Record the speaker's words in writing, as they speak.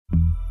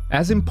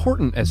As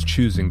important as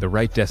choosing the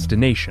right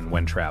destination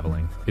when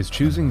traveling is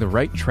choosing the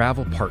right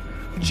travel partner.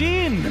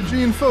 Gene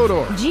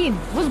Fodor. Gene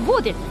was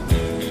booted.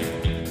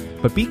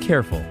 But be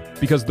careful,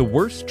 because the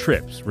worst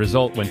trips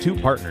result when two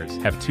partners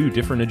have two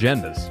different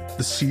agendas.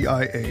 The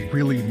CIA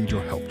really need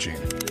your help, Gene.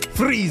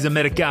 Freeze,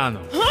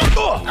 Americano!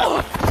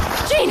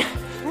 Gene,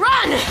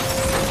 run!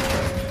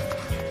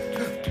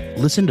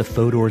 Listen to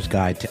Fodor's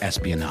Guide to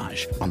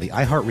Espionage on the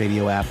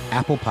iHeartRadio app,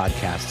 Apple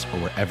Podcasts, or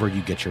wherever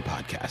you get your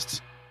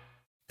podcasts.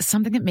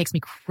 Something that makes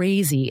me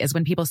crazy is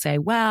when people say,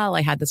 well,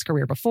 I had this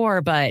career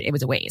before, but it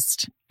was a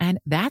waste. And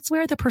that's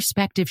where the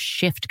perspective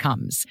shift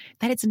comes,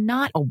 that it's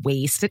not a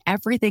waste, that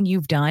everything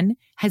you've done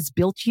has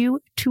built you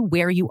to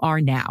where you are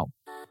now.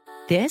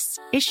 This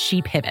is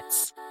She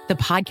Pivots, the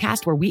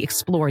podcast where we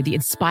explore the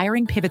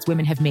inspiring pivots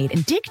women have made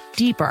and dig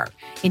deeper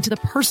into the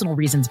personal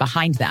reasons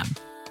behind them.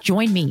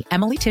 Join me,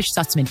 Emily Tish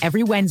Sussman,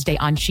 every Wednesday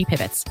on She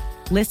Pivots.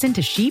 Listen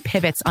to She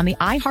Pivots on the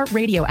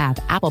iHeartRadio app,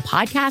 Apple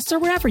Podcasts, or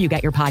wherever you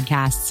get your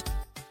podcasts.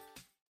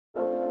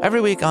 Every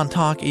week on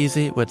Talk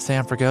Easy with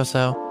Sam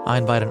Fragoso, I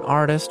invite an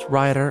artist,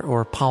 writer,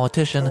 or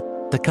politician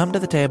to come to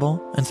the table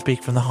and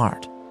speak from the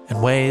heart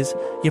in ways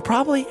you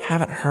probably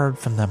haven't heard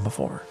from them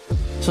before.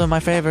 Some of my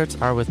favorites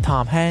are with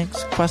Tom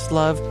Hanks,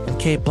 Questlove, and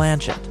Cate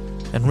Blanchett.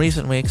 In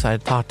recent weeks, I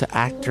talked to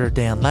actor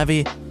Dan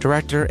Levy,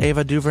 director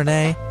Ava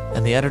DuVernay,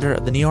 and the editor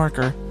of The New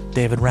Yorker,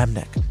 David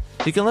Remnick.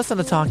 You can listen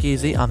to Talk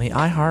Easy on the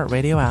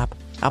iHeartRadio app,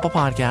 Apple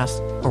Podcasts,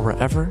 or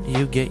wherever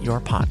you get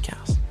your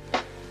podcasts.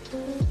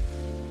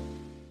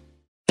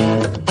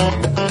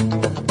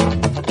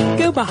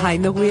 Go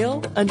behind the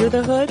wheel, under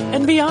the hood,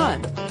 and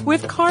beyond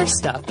with Car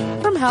Stuff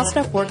from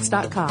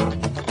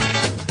HowStuffWorks.com.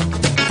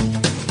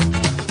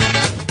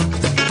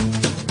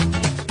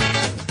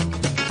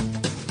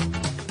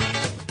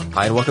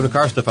 Hi, and welcome to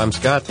Car Stuff. I'm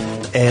Scott.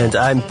 And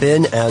I'm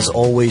Ben. As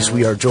always,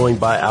 we are joined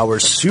by our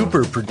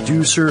super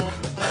producer,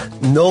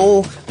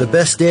 Noel, the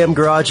best damn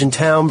garage in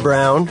town,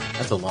 Brown.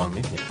 That's a long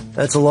nickname.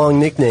 That's a long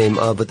nickname,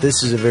 but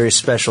this is a very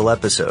special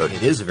episode.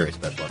 It is a very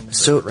special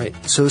episode.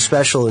 So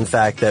special, in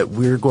fact, that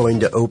we're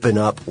going to open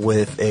up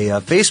with a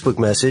Facebook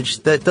message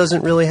that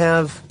doesn't really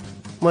have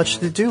much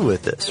to do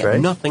with this, right?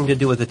 Nothing to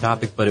do with the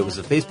topic, but it was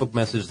a Facebook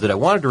message that I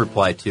wanted to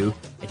reply to.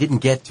 I didn't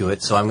get to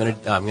it, so I'm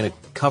gonna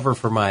cover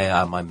for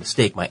my my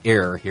mistake, my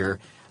error here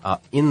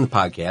in the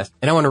podcast.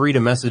 And I want to read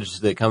a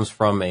message that comes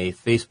from a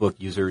Facebook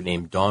user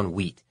named Dawn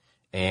Wheat.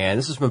 And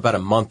this is from about a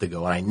month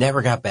ago, and I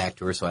never got back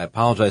to her, so I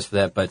apologize for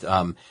that. But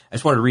I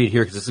just wanted to read it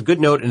here because it's a good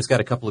note, and it's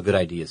got a couple of good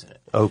ideas in it.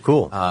 Oh,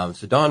 cool.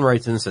 So Dawn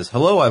writes in and says,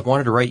 "Hello, I've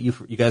wanted to write you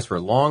guys for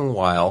a long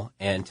while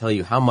and tell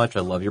you how much I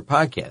love your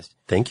podcast."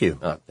 Thank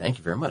you. Thank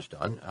you very much,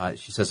 Dawn.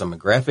 She says, "I'm a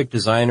graphic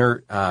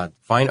designer,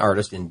 fine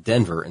artist in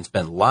Denver, and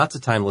spend lots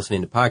of time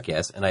listening to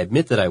podcasts, and I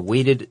admit that I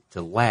waited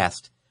to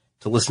last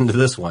to listen to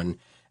this one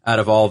out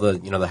of all the,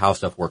 the How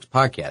Stuff Works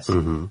podcasts.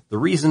 Mm-hmm. The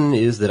reason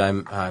is that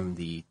I'm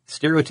the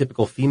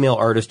stereotypical female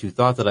artist who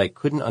thought that I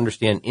couldn't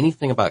understand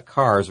anything about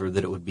cars or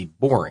that it would be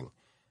boring.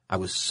 I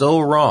was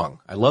so wrong.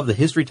 I love the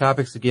history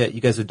topics that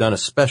you guys have done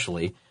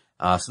especially.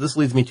 So this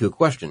leads me to a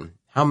question.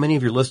 How many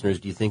of your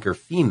listeners do you think are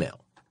female?"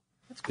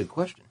 That's a good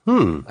question.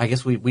 I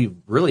guess we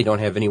really don't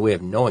have any way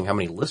of knowing how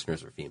many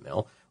listeners are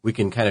female. We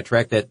can kind of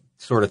track that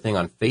sort of thing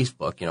on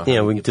Facebook,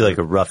 Yeah, we can do like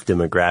a rough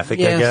demographic,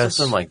 I guess.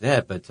 Something like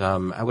that. But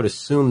I would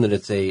assume that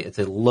it's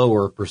a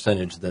lower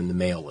percentage than the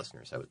male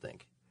listeners, I would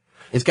think.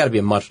 It's got to be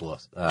a much lower.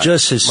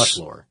 Just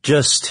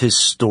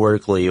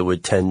historically, it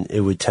would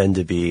tend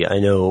to be. I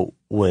know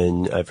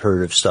when I've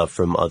heard of stuff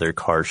from other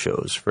car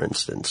shows, for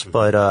instance.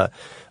 Mm-hmm.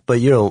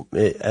 But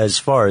as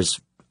far as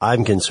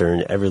I'm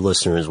concerned, every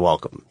listener is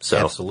welcome. So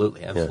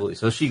absolutely. Yeah.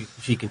 So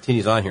she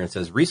continues on here and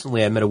says,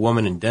 "Recently I met a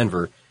woman in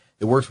Denver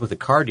that works with a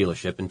car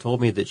dealership and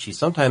told me that she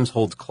sometimes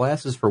holds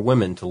classes for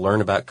women to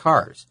learn about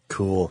cars."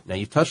 Cool. Now,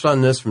 you've touched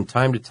on this from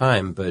time to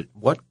time, but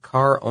what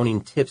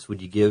car-owning tips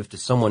would you give to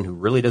someone who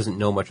really doesn't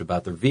know much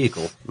about their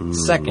vehicle?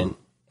 Second,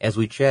 as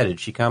we chatted,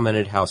 she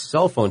commented how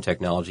cell phone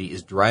technology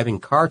is driving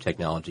car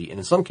technology, and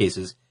in some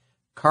cases,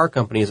 car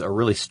companies are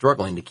really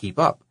struggling to keep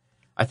up.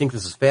 I think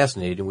this is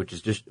fascinating,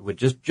 which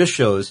just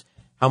shows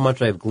how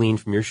much I've gleaned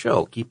from your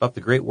show. Keep up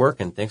the great work,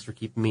 and thanks for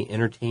keeping me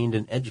entertained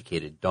and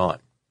educated, Dawn."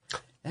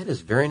 That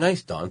is very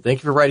nice, Dawn. Thank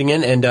you for writing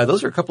in. And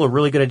those are a couple of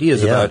really good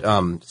ideas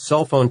about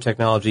cell phone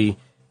technology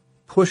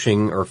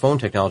pushing, or phone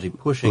technology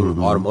pushing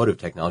automotive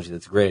technology.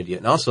 That's a great idea.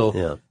 And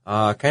also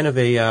kind of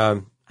a,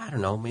 I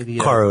don't know, maybe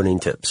car owning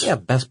tips. Yeah,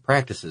 best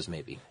practices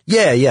maybe.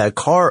 Yeah,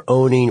 car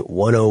owning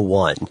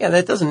 101. Yeah,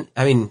 that doesn't,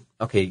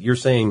 okay, you're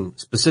saying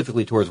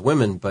specifically towards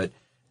women, but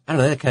I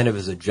don't know, that kind of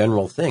is a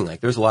general thing. Like,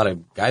 there's a lot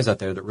of guys out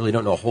there that really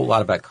don't know a whole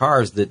lot about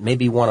cars that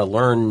maybe want to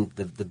learn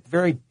the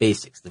very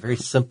basics, the very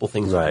simple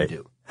things you can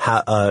do.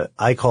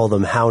 I call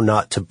them how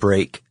not to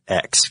break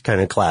X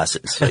kind of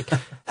classes. Like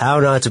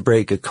how not to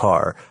break a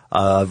car.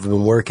 I've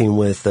been working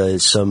with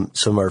some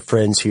of our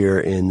friends here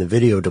in the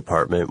video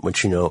department,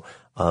 which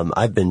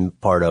I've been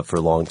part of for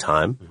a long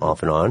time,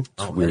 off and on.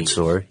 It's a weird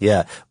story.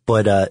 Yeah.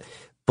 But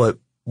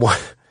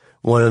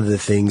one of the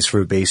things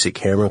for a basic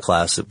camera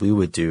class that we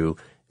would do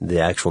the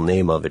actual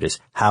name of it is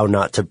How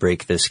Not to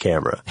Break This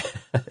Camera.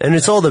 And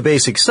it's all the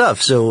basic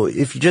stuff. So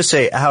if you just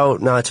say how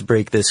not to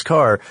break this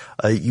car,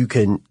 you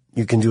can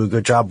do a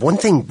good job. One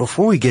thing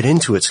before we get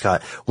into it,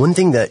 Scott, one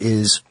thing that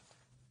is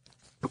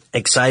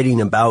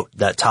exciting about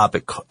that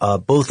topic,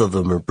 both of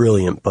them are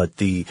brilliant, but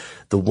the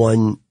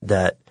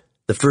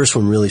first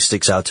one really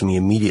sticks out to me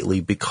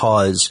immediately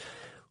because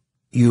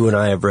you and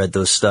I have read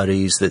those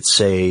studies that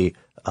say,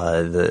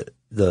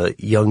 the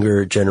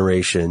younger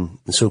generation,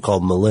 the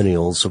so-called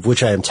millennials, of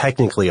which I am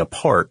technically a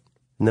part.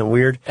 Isn't that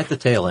weird? At the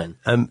tail end.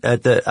 I'm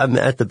at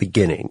the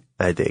beginning,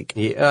 I think.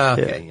 Yeah,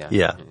 okay,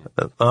 yeah.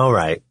 All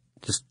right.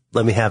 Just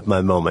let me have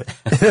my moment.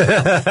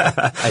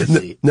 I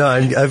see. No,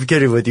 I'm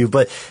kidding with you,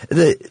 but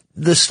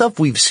the stuff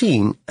we've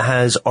seen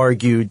has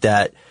argued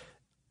that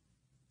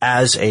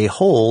as a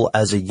whole,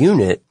 as a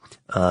unit,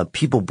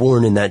 people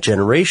born in that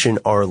generation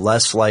are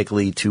less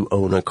likely to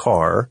own a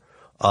car,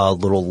 a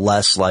little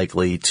less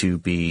likely to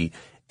be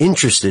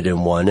interested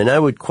in one. And I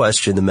would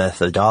question the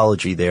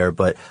methodology there,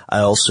 but I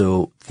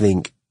also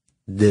think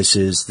this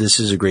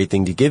is a great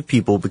thing to give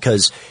people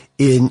because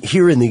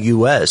here in the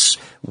U.S.,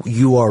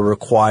 you are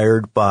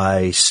required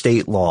by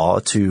state law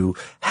to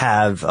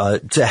have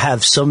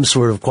some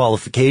sort of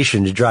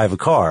qualification to drive a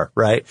car,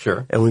 right?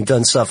 Sure. And we've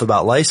done stuff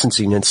about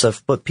licensing and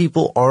stuff, but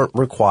people aren't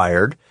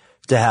required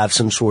to have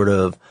some sort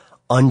of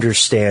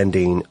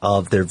understanding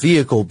of their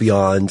vehicle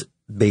beyond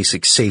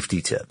basic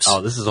safety tips.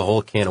 Oh, this is a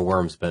whole can of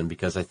worms, Ben,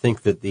 because I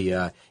think that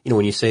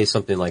when you say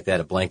something like that,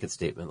 a blanket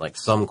statement, like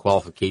some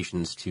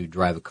qualifications to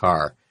drive a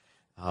car,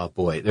 oh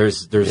boy,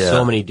 there's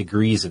so many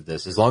degrees of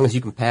this. As long as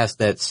you can pass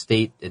that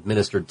state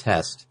administered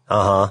test,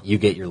 you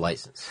get your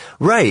license.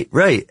 Right.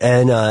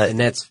 And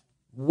that's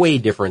way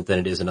different than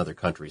it is in other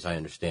countries, I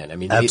understand. I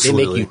mean, they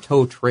make you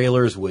tow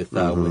trailers with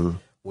loads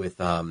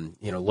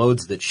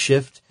that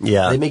shift.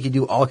 Yeah. They make you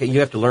do you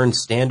have to learn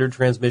standard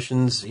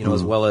transmissions,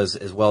 as well as,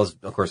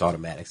 of course,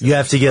 automatics. You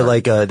have to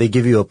get they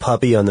give you a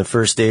puppy on the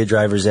first day of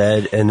driver's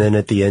ed, and then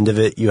at the end of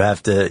it, you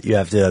have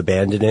to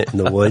abandon it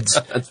in the woods.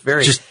 That's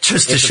very,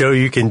 just to show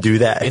you can do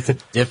that. It's a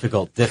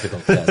difficult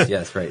test.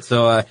 Yes, right.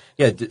 So,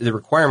 the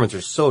requirements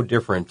are so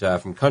different,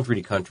 from country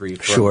to country.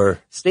 From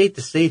state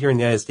to state here in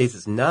the United States,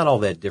 it's not all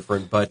that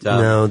different, but,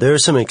 no, there are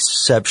some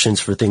exceptions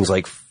for things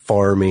like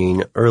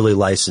farming, early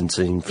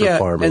licensing for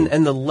farming.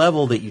 And the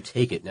level that you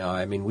take it now.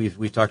 I mean,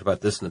 we've talked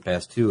about this in the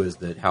past too, is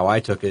that how I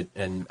took it,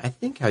 and I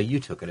think how you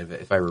took it,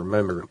 if I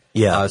remember.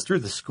 Yeah. I was through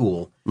the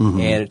school,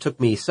 and it took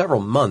me several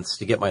months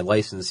to get my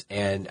license,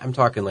 and I'm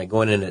talking like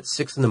going in at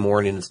 6 a.m.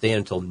 and staying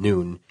until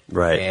noon.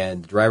 Right.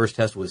 And the driver's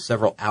test was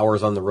several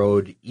hours on the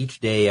road each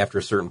day after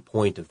a certain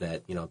point of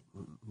that,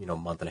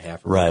 month and a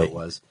half or whatever it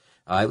was.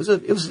 It was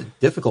a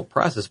difficult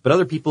process, but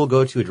other people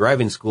go to a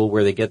driving school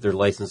where they get their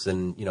license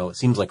in, it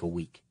seems like a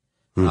week.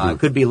 It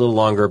could be a little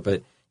longer,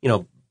 but,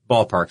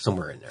 ballpark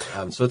somewhere in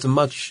there. So it's a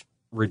much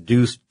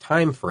reduced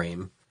time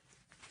frame,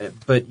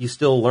 but you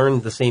still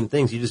learn the same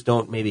things. You just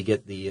don't maybe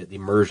get the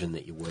immersion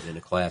that you would in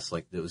a class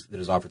like that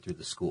is offered through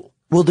the school.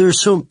 Well,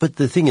 but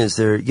the thing is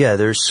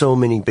there's so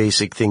many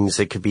basic things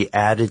that could be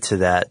added to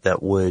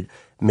that would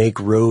make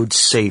roads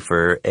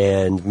safer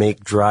and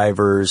make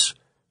drivers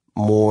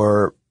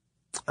more,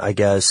 I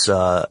guess,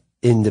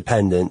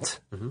 independent,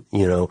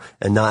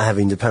 and not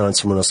having to depend on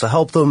someone else to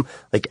help them.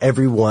 Like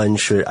everyone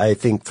should, I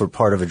think, for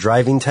part of a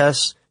driving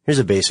test, here's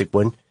a basic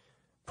one.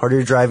 Part of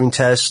your driving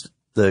test,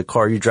 the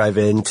car you drive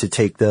in to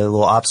take the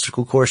little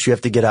obstacle course, you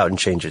have to get out and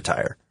change a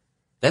tire.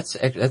 That's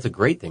a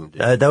great thing to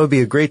do. That would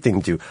be a great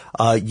thing to do.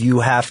 You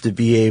have to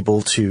be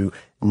able to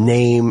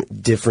name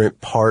different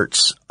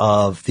parts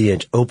of the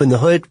engine. Open the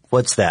hood,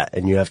 what's that?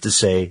 And you have to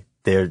say,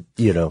 you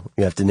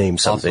have to name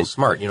something. Also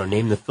smart,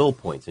 name the fill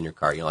points in your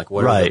car.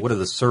 What are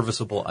the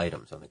serviceable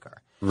items on the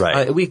car?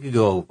 Right. We could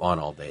go on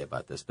all day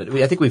about this, but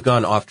I think we've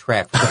gone off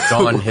track from what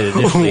Dawn had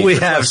initially. We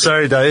have.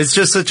 Sorry, Don. It's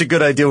just such a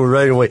good idea. We're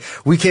right away.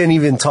 We can't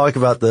even talk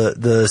about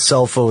the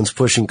cell phones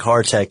pushing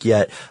car tech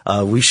yet.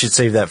 We should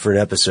save that for an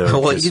episode.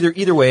 Well,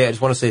 either way, I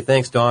just want to say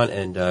thanks, Dawn,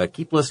 and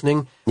keep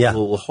listening. Yeah.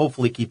 We'll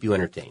hopefully keep you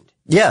entertained.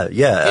 Yeah.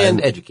 And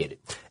educated.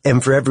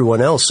 And for everyone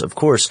else, of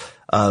course,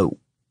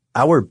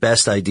 our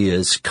best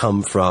ideas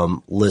come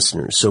from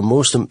listeners. So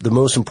the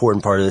most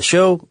important part of the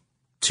show,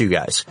 two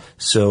guys.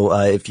 So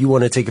if you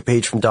want to take a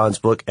page from Don's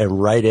book and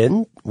write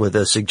in with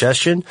a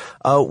suggestion,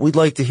 we'd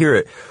like to hear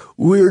it.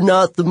 We're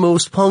not the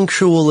most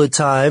punctual at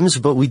times,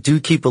 but we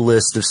do keep a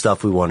list of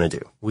stuff we want to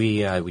do.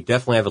 We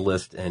definitely have a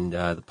list, and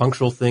the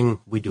punctual thing,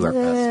 we do our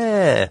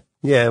best.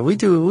 Yeah, we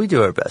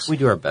do our best. We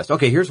do our best.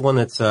 Okay, here's one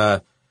that's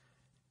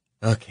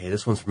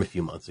this one's from a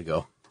few months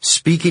ago.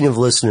 Speaking of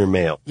listener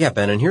mail. Yeah,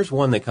 Ben, and here's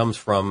one that comes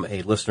from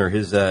a listener.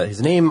 His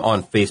name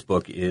on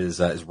Facebook is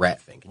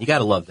Ratfink. And you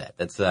gotta love that.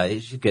 That's, you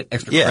should get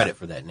extra credit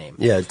for that name.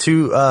 Yeah,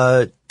 two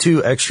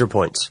extra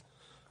points.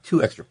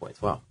 2 extra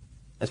points. Wow.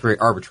 That's very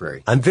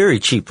arbitrary. I'm very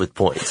cheap with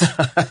points.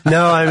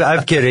 No,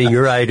 I'm kidding.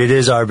 You're right. It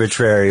is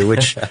arbitrary,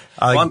 which,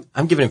 well,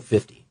 I'm giving him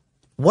 50.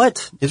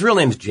 What? His real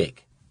name is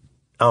Jake.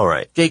 All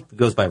right. Jake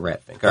goes by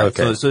Ratfink. All right.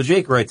 Okay. So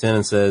Jake writes in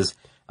and says,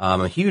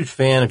 I'm a huge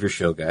fan of your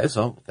show, guys.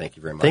 So thank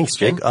you very much. Thanks,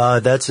 Jake.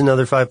 That's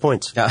another 5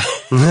 points.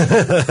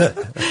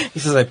 He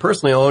says, I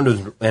personally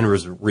owned and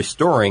was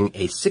restoring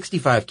a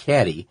 65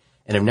 Caddy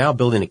and am now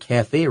building a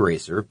Cafe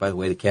Racer. By the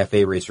way, the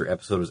Cafe Racer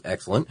episode was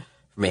excellent.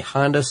 From a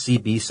Honda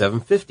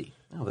CB750.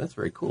 Oh, that's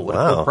very cool. What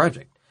a cool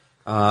project.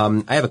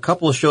 I have a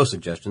couple of show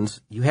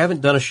suggestions. You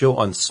haven't done a show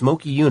on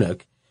Smokey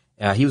Yunick.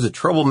 He was a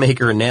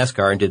troublemaker in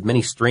NASCAR and did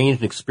many strange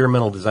and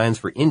experimental designs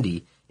for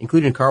Indy,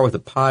 including a car with a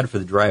pod for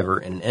the driver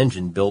and an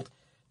engine built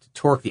to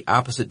torque the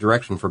opposite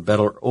direction for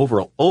better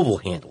oval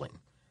handling.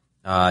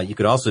 You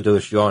could also do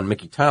a show on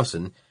Mickey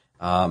Thompson,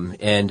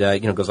 and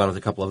goes on with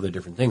a couple of other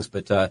different things.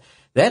 But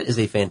that is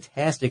a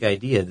fantastic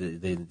idea,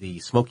 the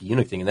Smokey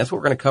Yunick thing, and that's what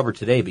we're going to cover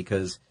today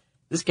because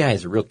this guy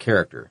is a real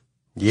character.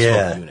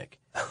 Yeah. Smokey Yunick.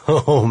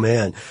 Oh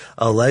man,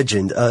 a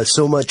legend.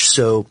 So much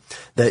so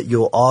that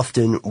you'll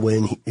often,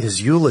 when he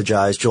is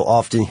eulogized, you'll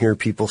often hear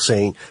people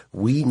saying,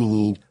 we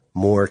need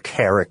more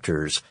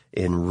characters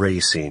in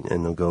racing.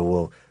 And they'll go,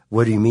 well,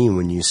 what do you mean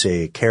when you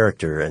say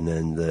character? And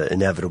then the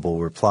inevitable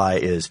reply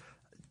is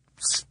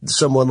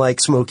someone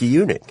like Smokey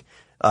Yunick.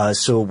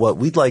 So what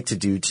we'd like to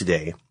do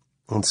today,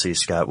 let's see,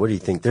 Scott, what do you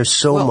think? There's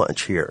so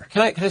much here.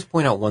 Can I just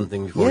point out one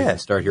thing before we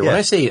start here? Yeah. When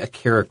I say a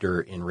character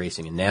in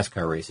racing, in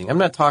NASCAR racing, I'm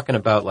not talking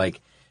about like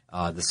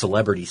the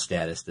celebrity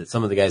status that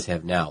some of the guys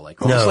have now,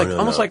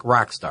 almost like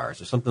rock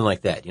stars or something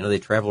like that. You know, they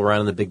travel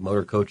around in the big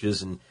motor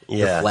coaches and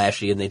they're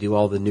flashy and they do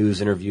all the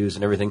news interviews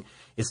and everything.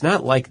 It's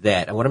not like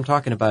that. And what I'm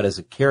talking about is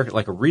a character,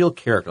 like a real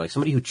character, like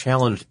somebody who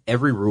challenged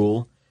every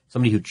rule,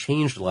 somebody who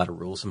changed a lot of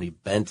rules, somebody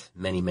bent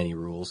many, many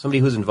rules, somebody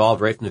who's involved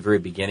right from the very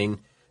beginning,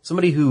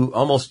 somebody who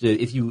almost,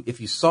 if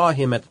you saw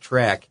him at the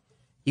track,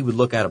 he would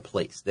look out of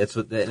place. That's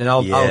what, and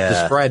I'll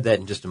describe that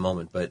in just a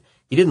moment. But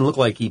he didn't look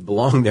like he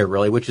belonged there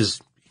really, which is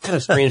kind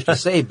of strange to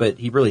say, but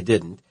he really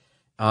didn't.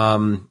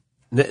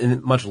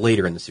 Much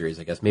later in the series,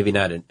 I guess, maybe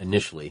not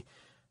initially.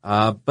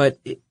 But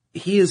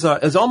he is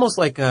almost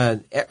like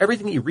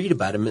everything you read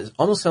about him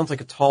almost sounds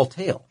like a tall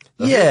tale.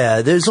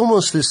 Yeah, there's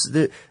almost this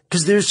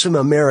because there's some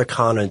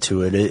Americana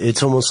to it.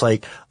 It's almost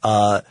like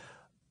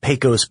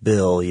Pecos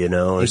Bill,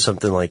 or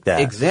something like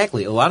that.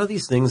 Exactly. A lot of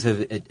these things have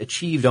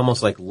achieved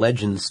almost like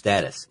legend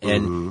status.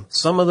 And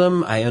some of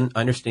them, I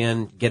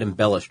understand, get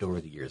embellished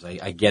over the years.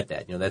 I get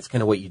that. That's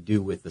kind of what you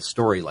do with the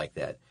story like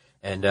that.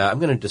 And I'm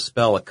going to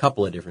dispel a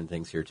couple of different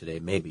things here today,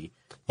 maybe.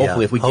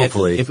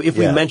 Hopefully, if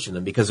we mention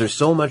them, because there's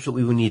so much that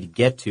we would need to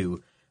get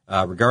to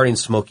regarding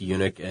Smokey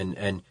Yunick.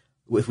 And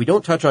if we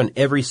don't touch on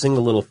every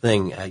single little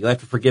thing, you'll have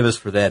to forgive us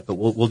for that, but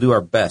we'll do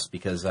our best,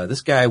 because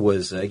this guy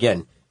was,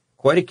 again,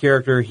 quite a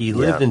character. He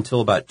lived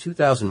until about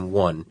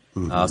 2001. So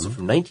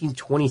from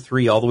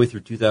 1923 all the way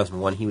through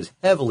 2001, he was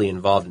heavily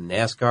involved in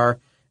NASCAR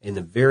in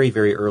the very,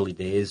 very early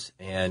days,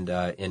 and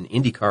in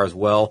IndyCar as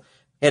well.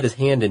 Had his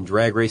hand in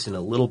drag racing a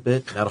little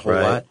bit, not a whole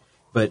lot.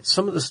 But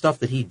some of the stuff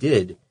that he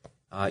did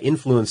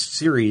influenced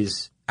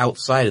series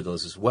outside of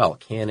those as well.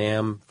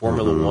 Can-Am,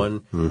 Formula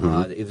One.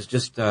 It was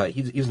just,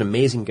 he was an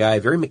amazing guy,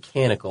 very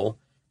mechanical.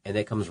 And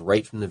that comes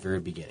right from the very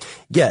beginning.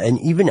 Yeah, and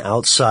even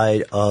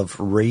outside of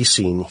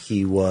racing,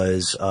 he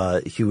was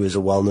a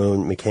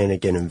well-known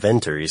mechanic and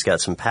inventor. He's got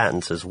some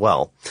patents as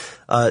well.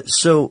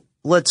 So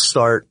let's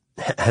start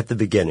at the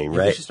beginning,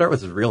 right? We should start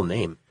with his real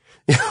name.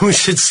 We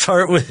should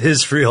start with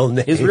his real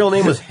name. His real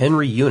name was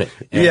Henry Yunick.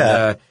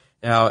 And,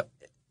 now,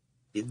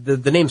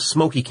 the name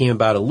Smokey came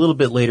about a little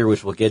bit later,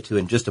 which we'll get to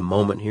in just a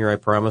moment here, I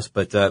promise.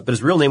 But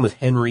his real name was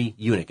Henry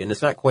Yunick, and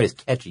it's not quite as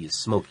catchy as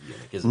Smokey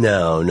Yunick, is it?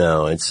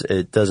 No,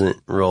 it doesn't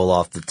roll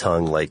off the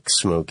tongue like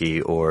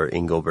Smokey or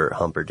Engelbert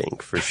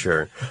Humperdinck for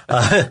sure.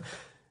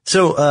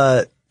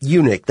 So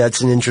Yunick,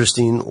 that's an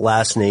interesting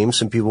last name.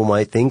 Some people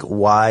might think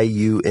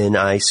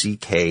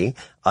Yunick,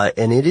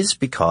 and it is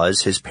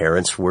because his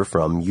parents were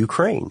from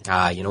Ukraine.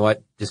 You know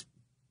what?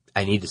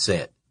 I need to say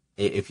it.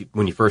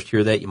 When you first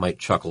hear that, you might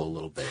chuckle a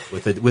little bit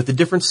with the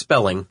different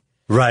spelling.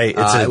 Right.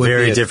 It's a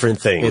very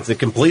different thing. It's a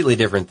completely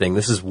different thing.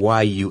 This is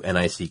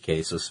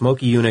Yunick. So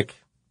Smokey Yunick,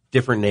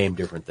 different name,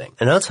 different thing.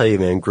 And I'll tell you,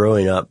 man,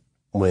 growing up,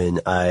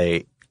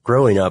 I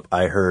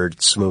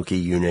heard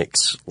Smokey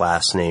Yunick's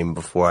last name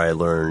before I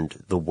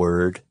learned the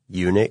word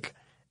eunuch.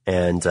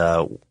 And,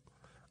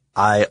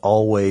 I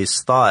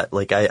always thought,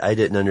 like, I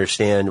didn't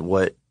understand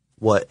what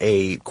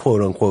a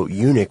quote unquote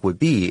eunuch would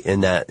be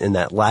in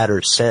that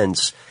latter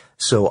sense.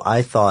 So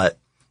I thought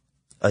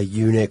a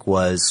eunuch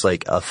was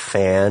like a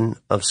fan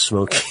of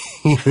Smokey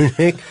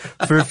Yunick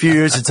for a few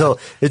years until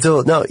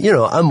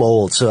now, I'm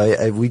old,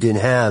 so we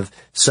didn't have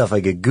stuff I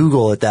could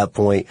Google at that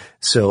point.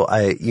 So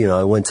I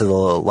went to the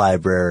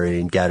library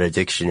and got a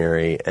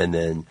dictionary and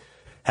then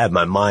had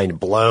my mind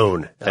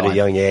blown at a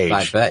young age.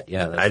 I bet,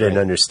 yeah. I didn't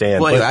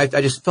understand. Well, anyway,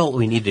 I just felt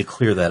we needed to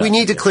clear that up. We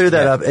need to clear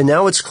that up, and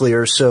now it's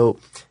clear. So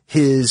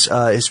his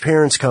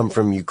parents come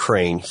from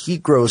Ukraine. He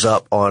grows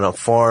up on a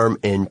farm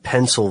in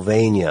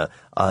Pennsylvania.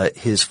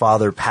 His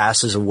father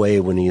passes away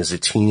when he is a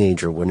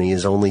teenager, when he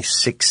is only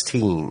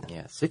 16.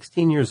 Yeah,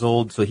 16 years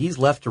old. So he's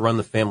left to run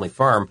the family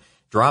farm,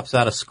 drops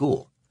out of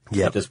school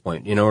at this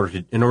point in order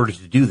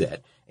to do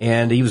that.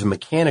 And he was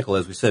mechanical,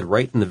 as we said,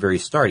 right from the very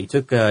start. He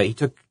took,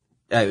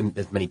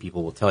 as many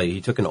people will tell you,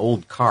 he took an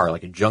old car,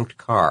 like a junked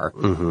car,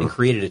 and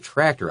created a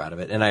tractor out of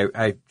it. And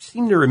I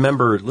seem to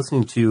remember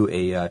listening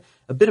to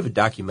a bit of a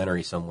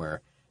documentary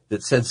somewhere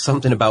that said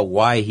something about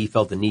why he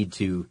felt the need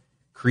to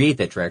create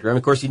that tractor. I mean,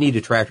 of course, you need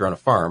a tractor on a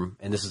farm,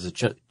 and this is a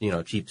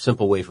cheap,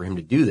 simple way for him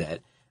to do that,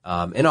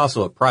 and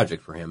also a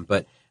project for him.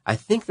 But I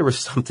think there was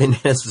something.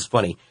 This is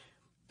funny.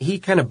 He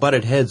kind of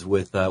butted heads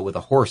with a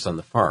horse on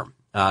the farm.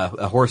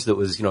 A horse that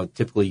was,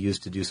 typically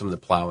used to do some of the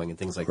plowing and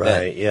things like that.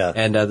 Right, yeah.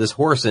 And this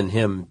horse and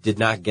him did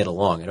not get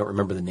along. I don't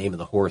remember the name of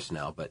the horse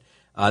now, but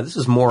this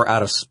is more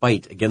out of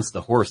spite against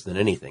the horse than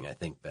anything, I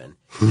think, Ben.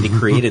 And he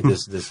created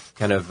this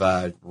kind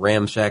of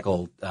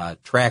ramshackle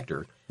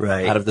tractor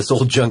out of this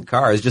old junk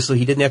car, just so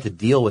he didn't have to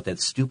deal with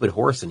that stupid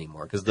horse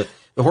anymore. Because the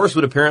horse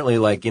would apparently,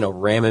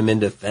 ram him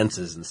into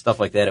fences and stuff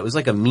like that. It was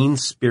like a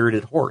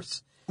mean-spirited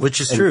horse. Which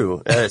is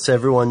true. As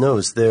everyone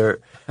knows, there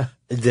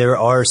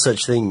are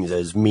such things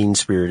as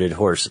mean-spirited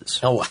horses.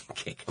 Oh,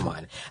 okay, come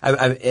on.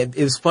 It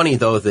was funny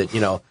though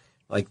that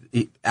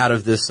out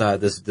of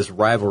this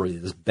rivalry,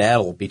 this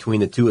battle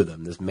between the two of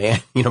them, this man,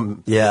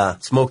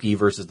 Smokey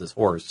versus this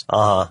horse,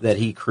 that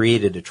he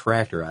created a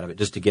tractor out of it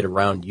just to get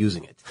around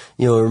using it.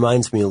 It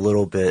reminds me a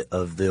little bit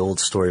of the old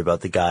story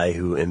about the guy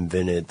who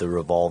invented the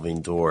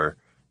revolving door.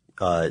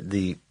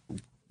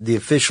 The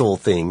official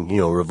thing,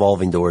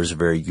 revolving doors are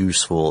very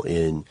useful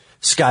in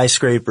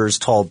skyscrapers,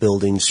 tall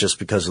buildings, just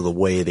because of the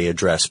way they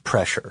address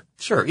pressure.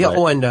 Sure. Yeah. Right?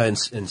 Oh, and in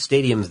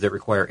stadiums that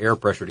require air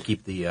pressure to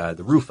keep the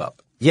roof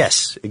up.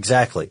 Yes,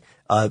 exactly.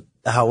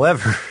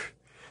 However,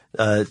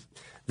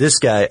 this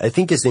guy, I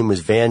think his name was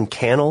Van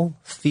Cannel,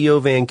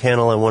 Theo Van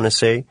Cannel, I want to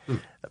say.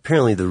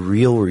 Apparently the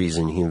real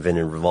reason he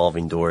invented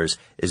revolving doors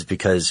is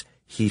because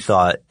he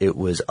thought it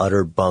was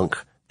utter bunk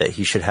that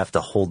he should have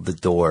to hold the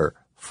door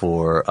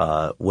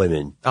for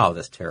women. Oh,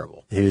 that's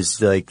terrible. He was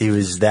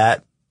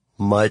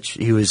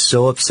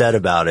so upset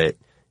about it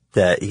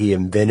that he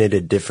invented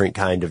a different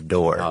kind of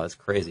door. Oh, that's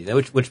crazy.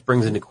 Which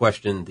brings into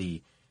question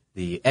the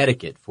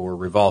etiquette for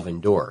revolving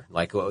door.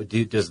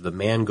 Does the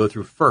man go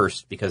through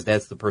first because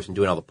that's the person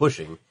doing all the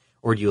pushing,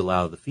 or do you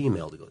allow the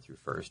female to go through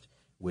first,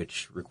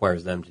 which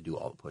requires them to do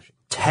all the pushing?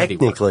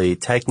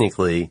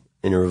 Technically,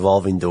 in a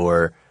revolving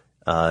door,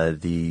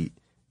 the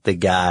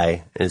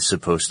guy is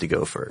supposed to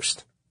go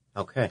first.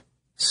 Okay.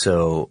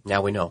 So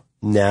now we know.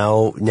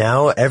 Now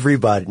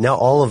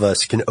all of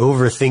us can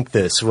overthink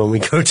this when we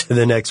go to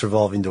the next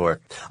revolving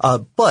door.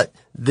 But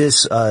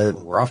this,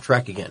 we're off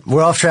track again.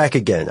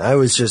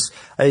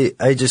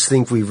 I just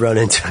think we've run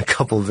into a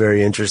couple of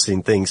very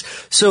interesting things.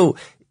 So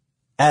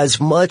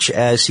as much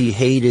as he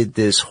hated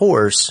this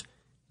horse,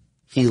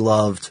 he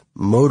loved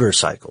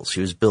motorcycles. He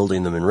was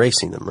building them and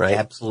racing them, right?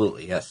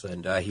 Absolutely, yes.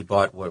 And he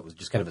bought what was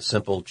just kind of a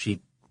simple,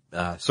 cheap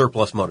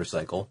surplus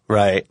motorcycle.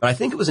 Right. But I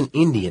think it was an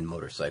Indian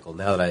motorcycle.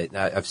 Now that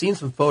I've seen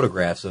some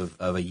photographs of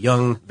a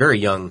very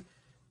young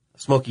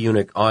Smokey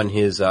Yunick on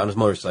his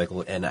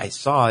motorcycle, and I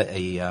saw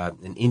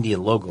an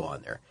Indian logo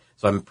on there.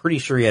 So I'm pretty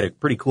sure he had a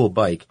pretty cool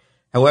bike.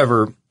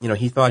 However,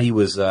 he thought he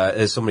was,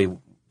 as somebody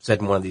said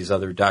in one of these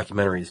other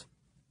documentaries,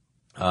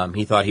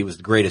 he thought he was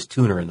the greatest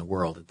tuner in the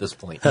world at this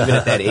point, even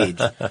at that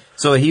age.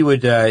 So he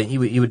would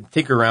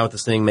tinker around with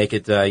this thing, make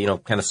it,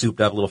 kind of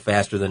souped up a little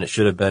faster than it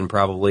should have been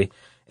probably.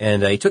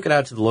 And he took it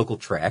out to the local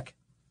track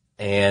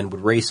and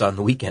would race on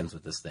the weekends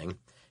with this thing.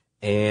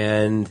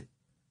 And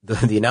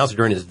the announcer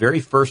during his very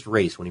first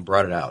race, when he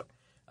brought it out,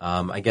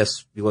 I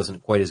guess he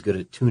wasn't quite as good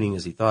at tuning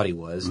as he thought he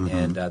was,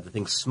 and the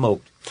thing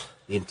smoked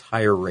the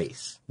entire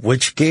race.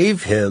 Which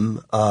gave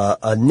him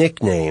a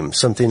nickname,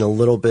 something a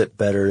little bit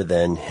better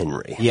than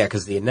Henry. Yeah,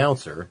 because the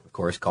announcer, of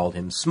course, called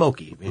him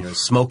Smokey.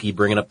 Smokey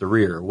bringing up the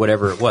rear, or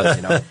whatever it was,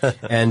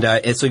 And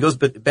so he goes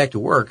back to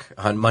work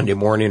on Monday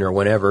morning or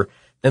whenever.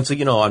 And so,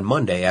 on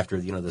Monday after,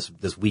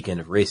 this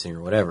weekend of racing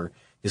or whatever,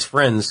 his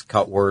friends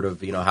caught word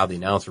of, how the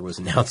announcer was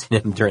announcing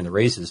him during the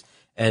races.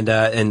 And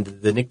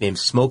the nickname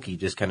Smokey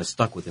just kind of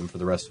stuck with him for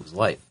the rest of his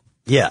life.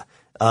 Yeah.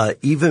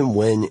 Even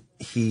when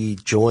he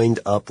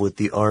joined up with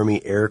the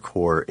Army Air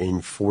Corps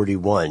in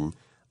 41,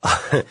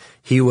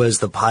 he was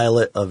the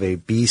pilot of a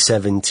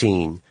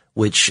B-17,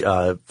 which,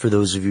 for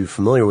those of you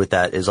familiar with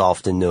that, is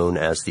often known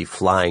as the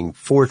Flying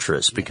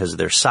Fortress because of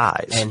their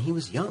size. And he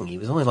was young. He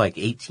was only like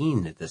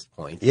 18 at this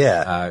point.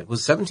 Yeah. It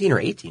was 17 or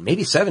 18,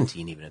 maybe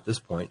 17 even at this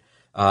point.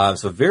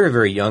 So very,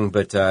 very young,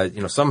 but,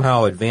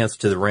 somehow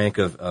advanced to the rank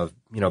of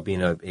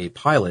being a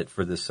pilot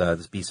for this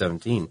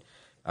B-17.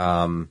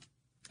 And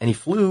he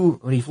flew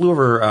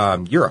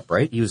over, Europe,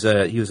 right? He was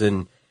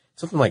in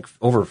something like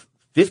over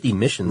 50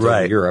 missions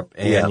over Europe.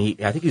 And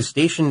I think he was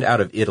stationed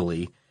out of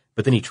Italy.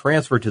 But then he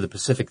transferred to the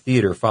Pacific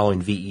Theater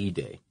following VE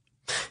Day.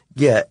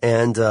 Yeah,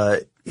 and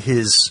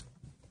his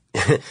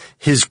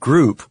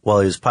group, while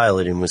he was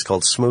piloting, was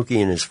called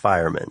Smokey and His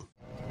Firemen.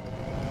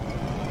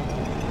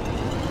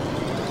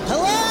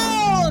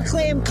 Hello,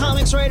 acclaimed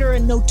comics writer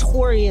and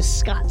notorious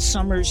Scott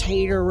Summers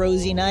hater,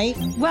 Rosie Knight.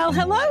 Well,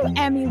 hello,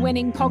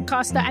 Emmy-winning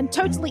podcaster and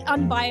totally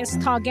unbiased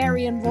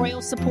Targaryen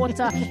royal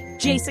supporter,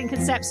 Jason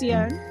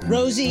Concepcion.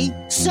 Rosie,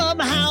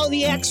 somehow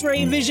the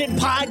X-Ray Vision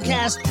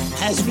podcast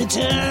has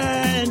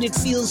returned. It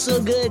feels so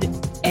good.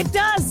 It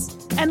does.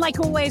 And like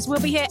always,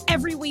 we'll be here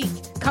every week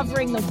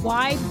covering the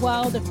wide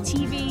world of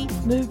TV,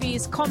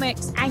 movies,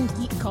 comics, and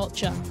geek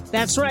culture.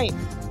 That's right.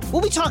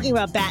 We'll be talking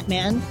about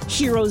Batman,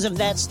 heroes of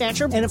that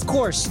stature, and of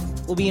course,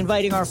 we'll be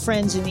inviting our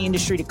friends in the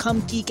industry to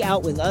come geek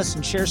out with us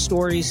and share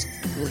stories.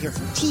 We'll hear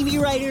from TV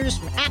writers,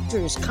 from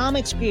actors,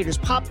 comics creators,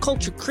 pop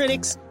culture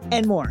critics,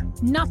 and more.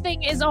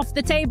 Nothing is off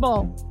the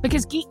table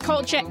because geek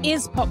culture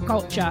is pop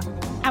culture,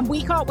 and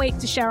we can't wait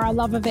to share our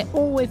love of it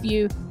all with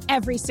you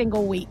every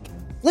single week.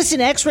 Listen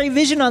to X-Ray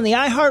Vision on the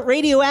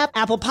iHeartRadio app,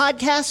 Apple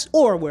Podcasts,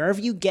 or wherever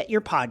you get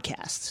your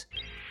podcasts.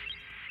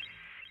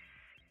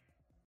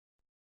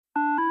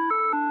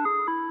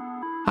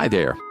 Hi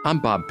there, I'm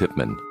Bob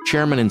Pittman,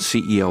 Chairman and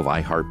CEO of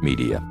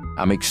iHeartMedia.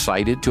 I'm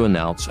excited to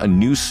announce a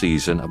new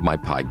season of my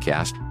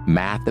podcast,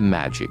 Math and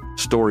Magic,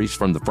 Stories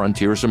from the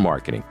Frontiers of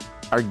Marketing.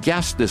 Our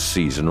guests this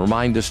season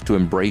remind us to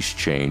embrace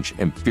change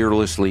and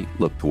fearlessly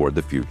look toward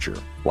the future.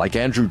 Like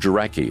Andrew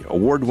Jarecki,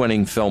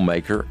 award-winning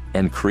filmmaker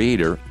and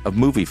creator of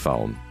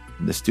Moviefone.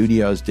 The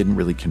studios didn't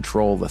really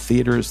control the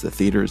theaters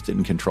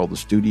didn't control the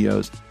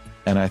studios.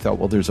 And I thought,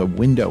 well, there's a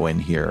window in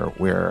here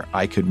where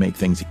I could make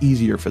things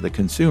easier for the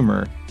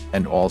consumer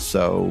and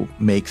also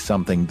make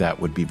something that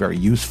would be very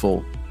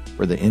useful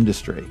for the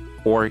industry.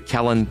 Or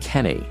Kellen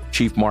Kenny,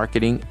 Chief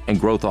Marketing and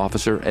Growth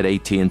Officer at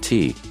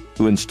AT&T,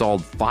 who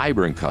installed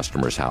fiber in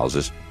customers'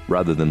 houses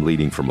rather than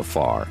leading from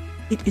afar.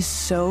 It is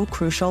so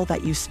crucial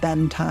that you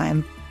spend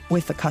time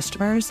with the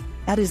customers.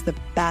 That is the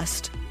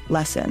best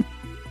lesson.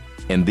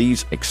 In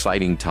these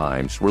exciting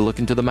times, we're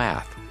looking to the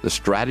math, the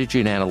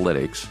strategy and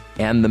analytics,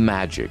 and the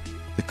magic,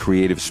 the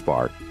creative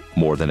spark,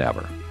 more than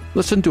ever.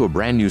 Listen to a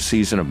brand new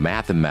season of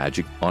Math and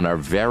Magic on our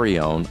very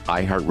own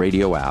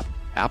iHeartRadio app,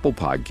 Apple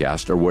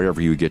Podcast, or wherever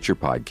you get your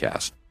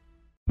podcast.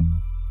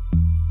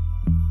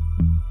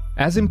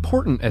 As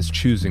important as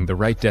choosing the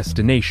right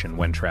destination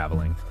when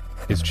traveling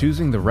is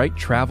choosing the right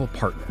travel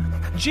partner.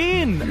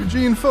 Gene!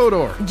 Eugene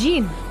Fodor.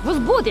 Gene, was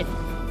будет?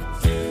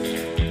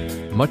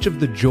 Much of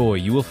the joy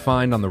you will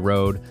find on the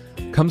road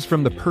comes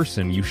from the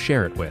person you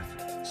share it with.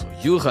 So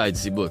you write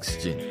the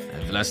books, Gene,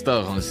 and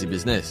Vlastar runs the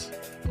business.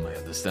 I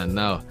understand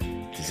now.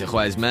 It is a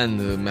wise man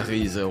who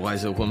marries a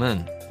wiser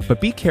woman. But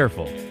be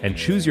careful and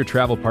choose your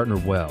travel partner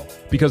well,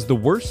 because the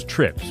worst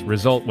trips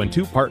result when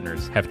two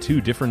partners have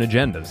two different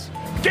agendas.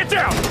 Get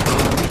down!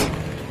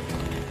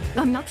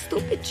 I'm not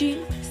stupid,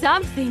 Gene.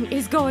 Something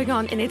is going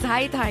on, and it's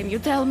high time you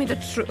tell me the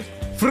truth.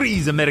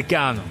 Freeze,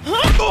 Americano!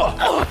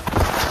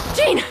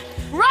 Gene,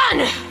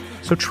 run!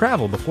 So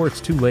travel before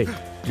it's too late.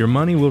 Your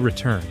money will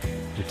return,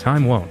 your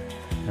time won't,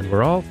 and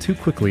we're all too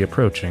quickly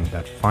approaching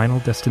that final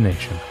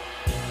destination.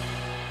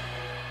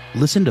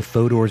 Listen to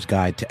Fodor's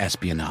Guide to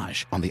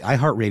Espionage on the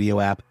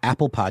iHeartRadio app,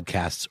 Apple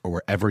Podcasts, or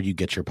wherever you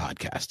get your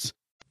podcasts.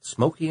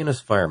 Smokey and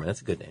his Fireman.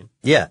 That's a good name.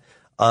 Yeah.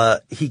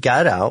 He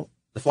got out.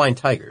 The Flying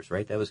Tigers,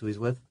 right? That was who he's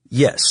with?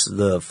 Yes,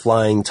 the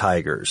Flying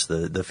Tigers,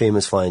 the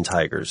famous Flying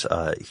Tigers.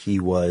 He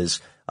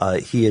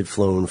had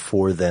flown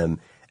for them.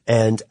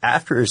 And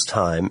after his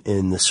time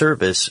in the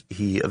service,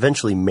 he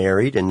eventually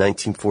married in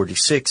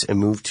 1946 and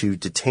moved to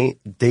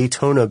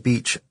Daytona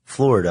Beach,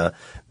 Florida,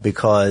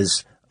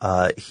 because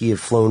he had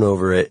flown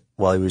over it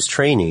while he was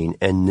training,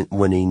 and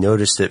when he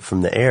noticed it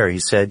from the air, he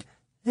said,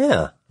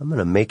 yeah, I'm going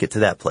to make it to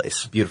that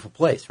place. Beautiful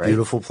place, right?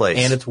 Beautiful place.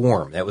 And it's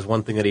warm. That was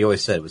one thing that he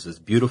always said, was it's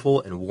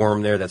beautiful and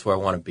warm there. That's where I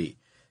want to be.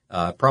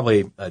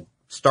 Probably a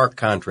stark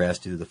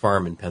contrast to the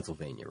farm in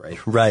Pennsylvania, right?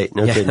 Right,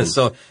 no kidding.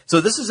 So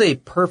this is a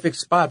perfect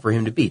spot for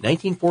him to be.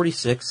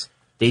 1946,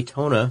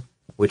 Daytona,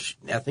 which,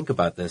 now think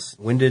about this.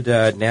 When did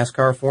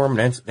NASCAR form?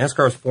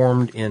 NASCAR was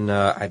formed in,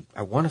 I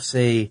want to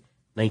say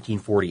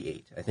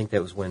 1948. I think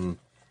that was when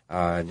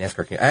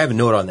NASCAR came. I have a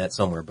note on that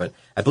somewhere, but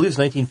I believe it was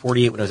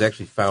 1948 when it was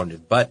actually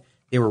founded. But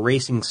they were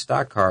racing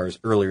stock cars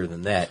earlier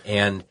than that.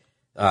 And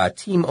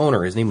team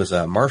owner, his name was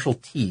Marshall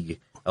Teague,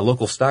 a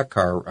local stock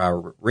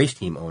car race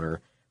team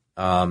owner,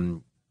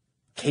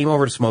 came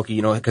over to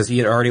Smokey, because he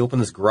had already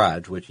opened this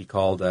garage, which he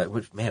called,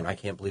 man, I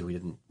can't believe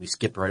we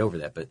skipped right over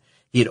that. But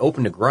he had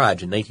opened a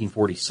garage in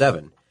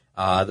 1947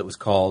 that was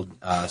called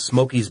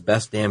Smokey's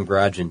Best Damn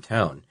Garage in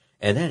Town.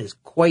 And that is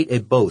quite a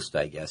boast,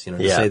 I guess,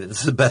 to say that this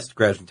is the best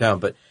garage in town.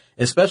 But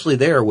especially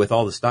there with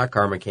all the stock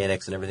car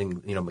mechanics and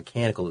everything,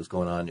 mechanical that was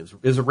going on. It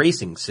was a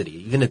racing city,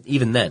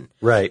 even then.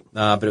 Right.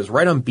 But it was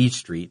right on Beach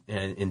Street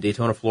in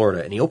Daytona,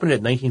 Florida. And he opened it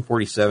in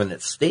 1947.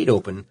 It stayed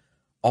open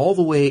all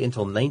the way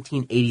until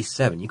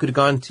 1987. You could have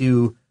gone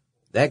to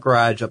that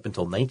garage up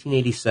until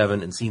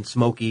 1987 and seen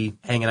Smokey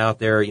hanging out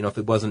there, if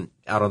it wasn't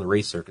out on the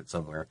race circuit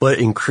somewhere. But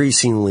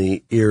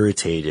increasingly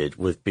irritated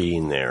with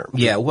being there.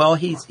 Yeah, well,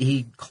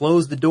 he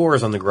closed the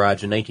doors on the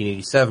garage in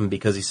 1987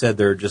 because he said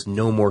there are just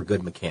no more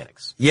good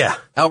mechanics. Yeah.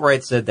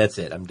 Outright said, that's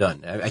it, I'm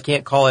done. I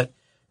can't call it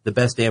the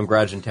best damn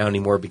garage in town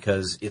anymore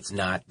because it's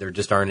not. There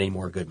just aren't any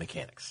more good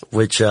mechanics.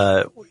 Which,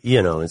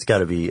 it's got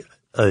to be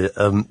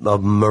a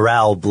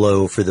morale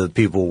blow for the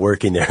people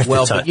working there at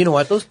the time. But you know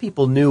what? Those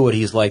people knew what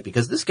he's like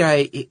because this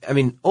guy,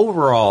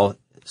 overall,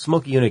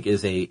 Smokey Yunick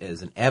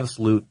is an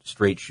absolute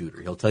straight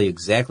shooter. He'll tell you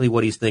exactly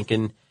what he's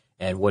thinking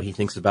and what he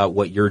thinks about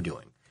what you're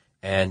doing.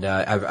 And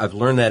I've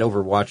learned that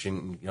over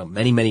watching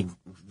many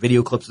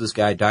video clips of this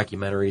guy,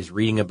 documentaries,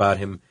 reading about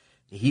him.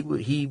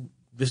 He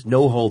just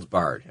no holds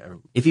barred.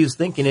 If he was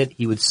thinking it,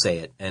 he would say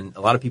it, and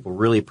a lot of people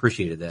really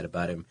appreciated that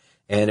about him.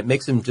 And it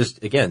makes him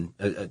just again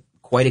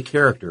quite a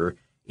character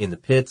in the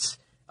pits,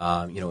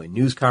 in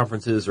news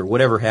conferences or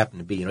whatever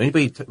happened to be.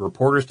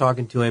 Reporters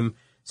talking to him.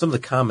 Some of the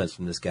comments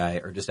from this guy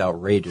are just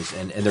outrageous,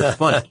 and they're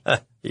funny.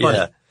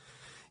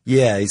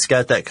 Yeah, he's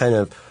got that kind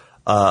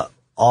of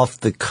off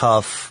the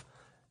cuff.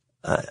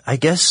 I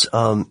guess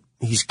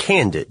he's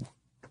candid,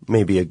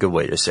 maybe a good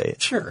way to say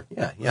it. Sure,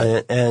 yeah.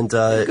 And in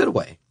a good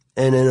way.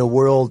 And in a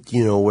world,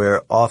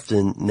 where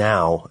often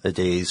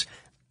nowadays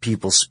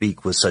people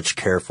speak with such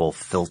careful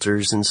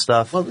filters and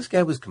stuff. Well, this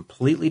guy was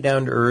completely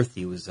down to earth.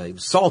 He was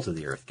salt of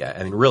the earth guy.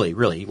 I mean,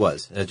 really, he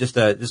was just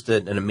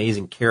an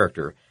amazing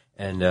character.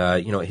 And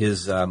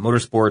his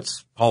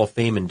Motorsports Hall of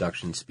Fame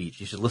induction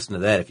speech. You should listen to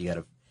that if you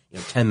got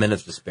 10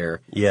 minutes to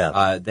spare.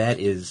 Yeah. That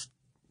is.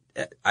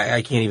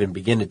 I can't even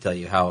begin to tell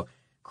you how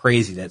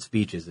crazy that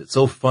speech is. It's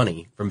so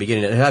funny from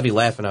beginning. It'll have you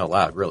laughing out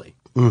loud, really.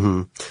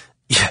 Mm-hmm.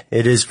 Yeah,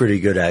 it is pretty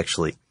good,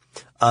 actually.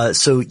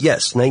 So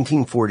yes,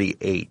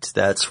 1948,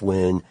 that's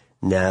when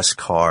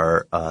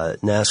NASCAR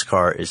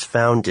is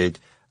founded,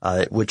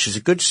 which is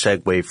a good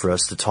segue for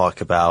us to talk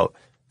about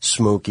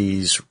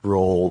Smokey's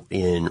role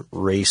in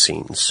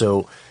racing.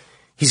 So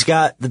he's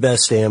got the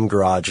best damn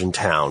garage in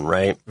town,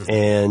 right? Mm-hmm.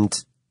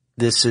 And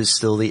this is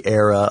still the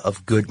era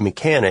of good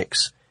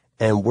mechanics.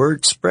 And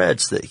word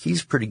spreads that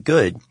he's pretty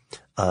good.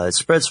 It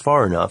spreads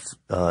far enough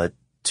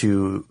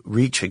to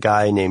reach a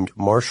guy named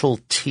Marshall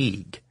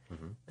Teague.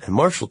 Mm-hmm. And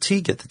Marshall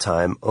Teague at the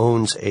time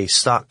owns a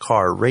stock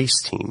car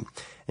race team.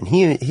 And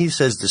he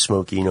says to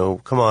Smokey,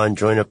 come on,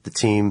 join up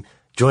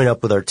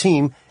with our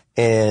team.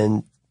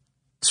 And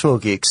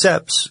Smokey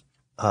accepts,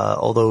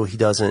 although he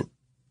doesn't.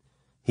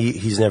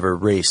 He's never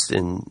raced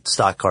in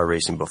stock car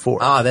racing before.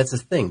 That's the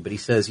thing. But he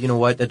says, you know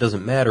what, that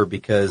doesn't matter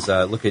because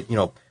look at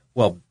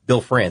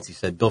Bill France. He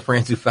said Bill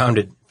France, who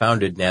founded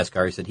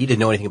NASCAR, he said he didn't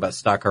know anything about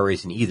stock car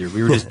racing either.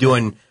 We were just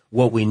doing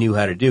what we knew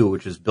how to do,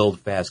 which was build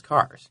fast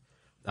cars,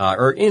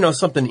 or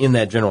something in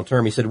that general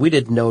term. He said we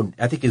didn't know.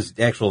 I think his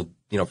actual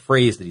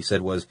phrase that he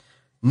said was,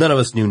 "None of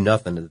us knew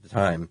nothing at the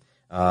time.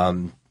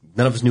 None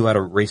of us knew how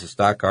to race a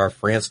stock car."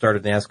 France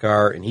started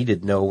NASCAR, and he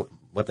didn't know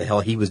what the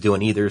hell he was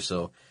doing either.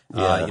 So,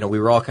 we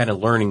were all kind of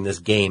learning this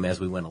game as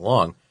we went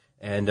along,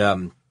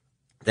 and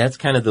that's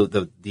kind of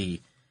the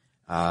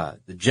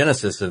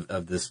genesis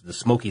of the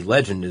Smokey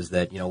legend is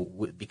that,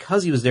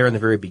 because he was there in the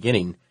very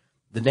beginning,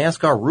 the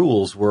NASCAR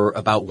rules were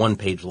about 1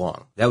 page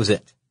long. That was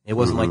it. It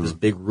wasn't like this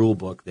big rule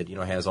book that,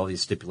 has all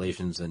these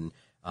stipulations and,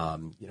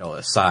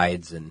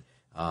 asides and,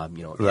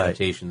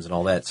 annotations and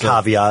all that. So,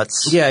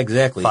 caveats. Yeah,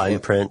 exactly. Fine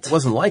print. It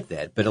wasn't like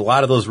that, but a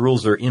lot of those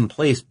rules are in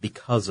place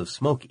because of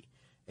Smokey.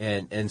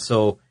 And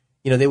so,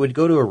 they would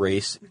go to a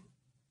race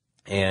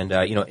and,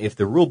 if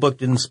the rule book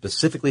didn't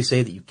specifically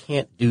say that you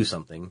can't do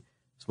something,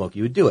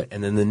 Smokey would do it.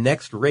 And then the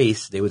next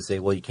race, they would say,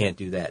 well, you can't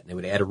do that. And they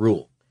would add a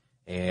rule.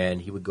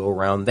 And he would go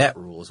around that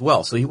rule as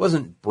well. So he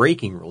wasn't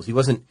breaking rules. He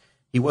wasn't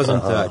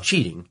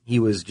cheating. He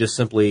was just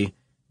simply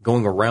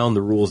going around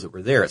the rules that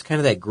were there. It's kind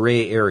of that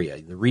gray area,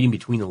 the reading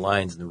between the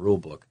lines in the rule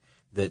book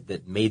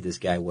that made this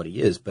guy what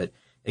he is. But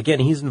again,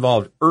 he's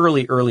involved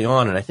early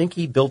on. And I think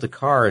he built a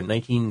car in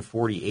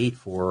 1948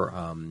 for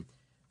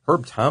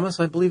Herb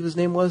Thomas, I believe his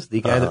name was, the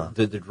guy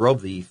that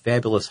drove the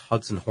fabulous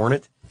Hudson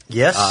Hornet.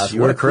 Yes,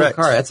 you are correct.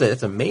 Cool car. That's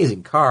an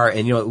amazing car,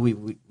 and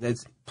we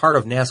that's part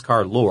of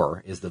NASCAR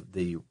lore is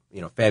the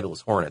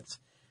fabulous Hornets,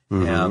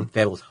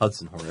 fabulous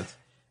Hudson Hornets,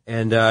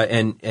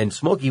 and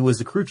Smokey was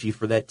the crew chief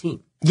for that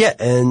team. Yeah,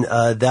 and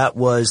that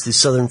was the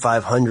Southern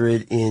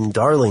 500 in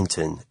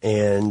Darlington,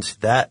 and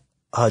that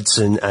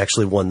Hudson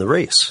actually won the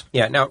race.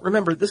 Yeah. Now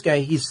remember, this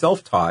guy, he's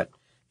self-taught.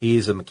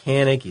 He's a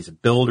mechanic. He's a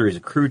builder. He's a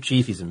crew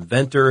chief. He's an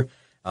inventor.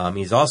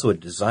 He's also a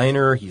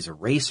designer. He's a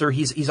racer.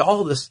 He's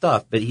all this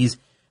stuff, but he's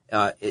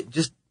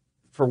just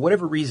for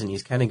whatever reason,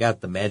 he's kind of got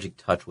the magic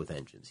touch with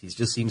engines. He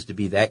just seems to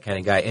be that kind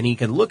of guy. And he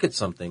can look at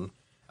something,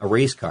 a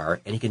race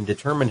car, and he can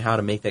determine how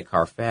to make that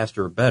car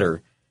faster or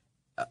better,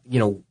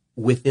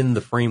 within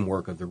the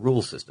framework of the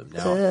rule system.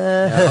 Now,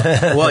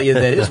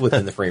 that is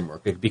within the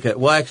framework. Because,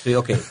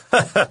 okay.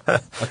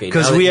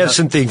 Because we have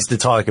some things to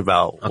talk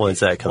about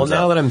once that comes out.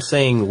 Well, now that I'm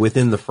saying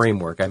within the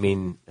framework, I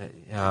mean,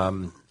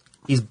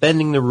 he's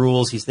bending the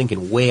rules. He's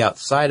thinking way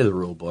outside of the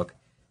rule book.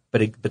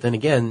 But then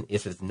again,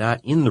 if it's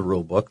not in the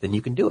rule book, then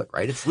you can do it,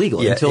 right? It's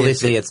legal until they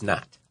say it's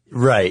not.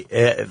 Right.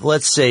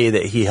 Let's say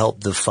that he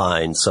helped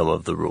define some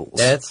of the rules.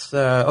 That's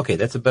okay.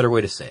 That's a better way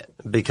to say it.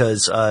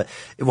 Because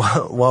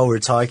while we're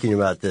talking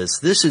about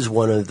this is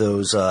one of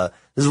those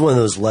this is one of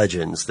those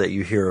legends that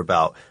you hear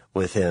about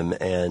with him,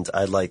 and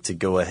I'd like to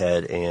go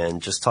ahead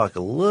and just talk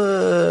a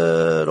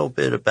little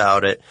bit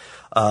about it.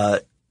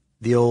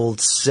 The old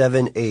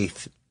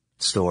 7/8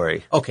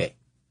 story. Okay.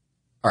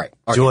 All right.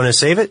 Do you want to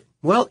save it?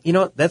 Well, you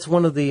know, that's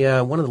one of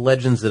the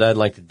legends that I'd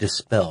like to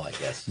dispel, I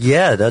guess.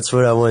 Yeah, that's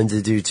what I wanted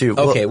to do too.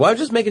 Okay, well, I'm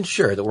just making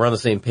sure that we're on the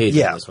same page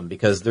Yeah. on this one,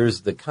 because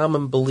there's the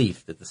common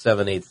belief that the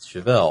 7/8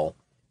 Chevelle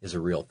is a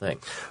real thing.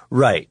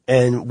 Right.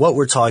 And what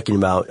we're talking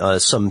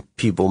about, some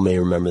people may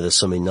remember this,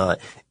 some may not,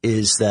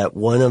 is that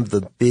one of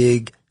the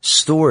big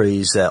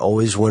stories that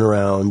always went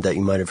around that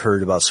you might have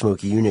heard about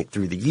Smokey Yunick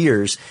through the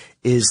years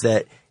is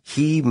that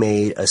he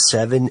made a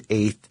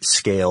 7/8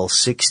 scale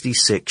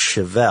 66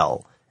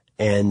 Chevelle,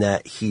 and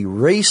that he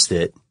raced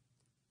it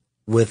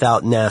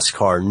without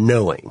NASCAR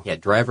knowing. Yeah,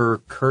 driver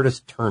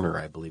Curtis Turner,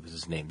 I believe is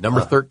his name.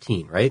 Number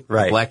 13, right?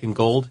 Right. Black and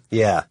gold.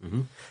 Yeah.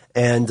 Mm-hmm.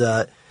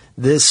 And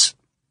this,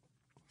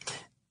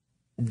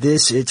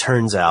 it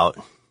turns out,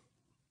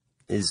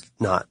 is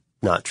not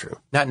true.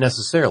 Not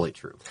necessarily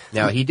true.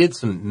 Now, he did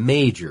some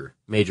major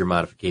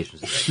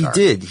modifications to that car.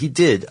 He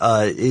did.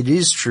 It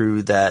is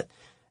true that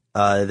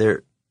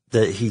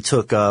that he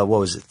took 3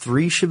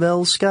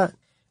 Chevelles, Scott?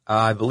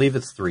 I believe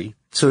it's 3.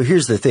 So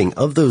here's the thing.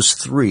 Of those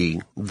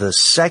 3, the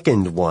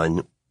second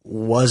one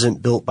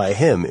wasn't built by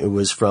him. It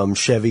was from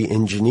Chevy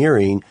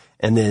Engineering,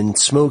 and then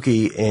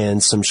Smokey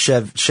and some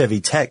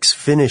Chevy techs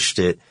finished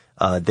it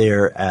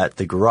there at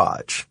the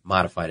garage.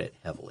 Modified it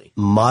heavily.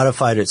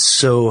 Modified it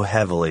so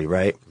heavily,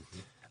 right?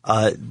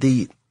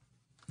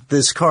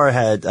 This car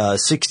had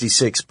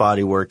 66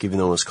 bodywork, even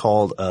though it was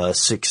called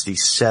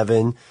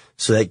 67.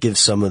 So that gives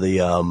some of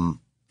the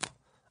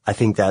I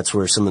think that's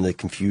where some of the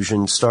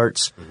confusion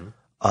starts.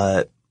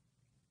 Mm-hmm.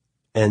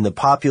 And the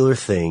popular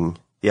thing,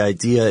 the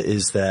idea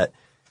is that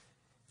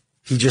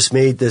he just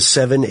made this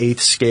 7/8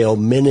 scale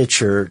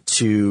miniature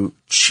to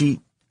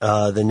cheat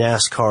the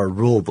NASCAR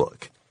rule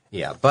book.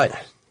 Yeah, but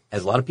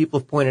as a lot of people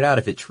have pointed out,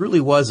 if it truly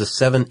was a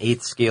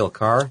 7/8 scale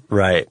car,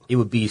 right, it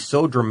would be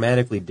so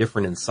dramatically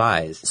different in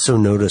size. So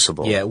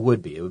noticeable. Yeah, it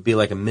would be. It would be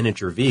like a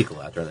miniature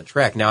vehicle out there on the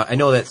track. Now, I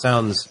know that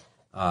sounds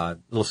a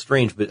little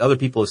strange, but other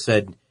people have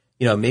said,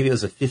 you know, maybe it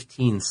was a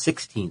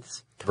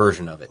 15/16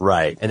 version of it.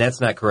 Right. And that's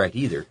not correct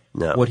either.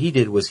 No. What he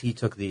did was he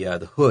took the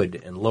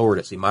hood and lowered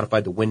it. So he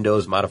modified the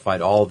windows,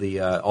 modified all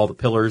the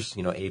pillars,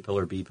 you know, A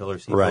pillar, B pillar,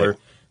 C pillar.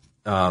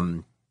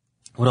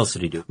 What else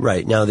did he do?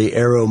 Right. Now the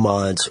aero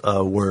mods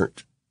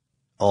weren't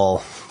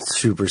all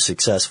super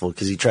successful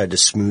because he tried to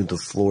smooth the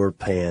floor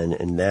pan,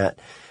 and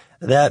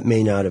that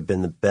may not have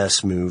been the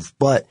best move.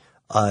 But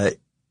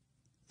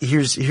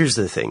here's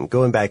the thing.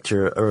 Going back to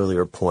your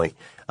earlier point,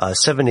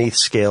 7/8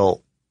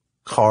 scale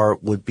car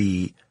would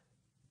be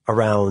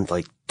around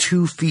like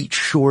 2 feet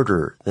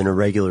shorter than a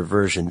regular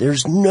version.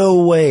 There's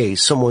no way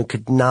someone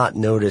could not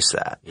notice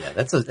that. Yeah,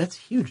 that's a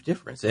huge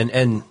difference.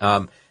 And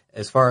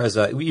as far as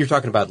you're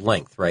talking about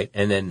length, right?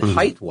 And then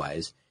height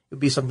wise, it would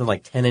be something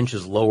like 10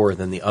 inches lower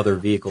than the other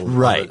vehicles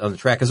right. on the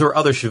track, because there were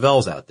other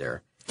Chevelles out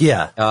there.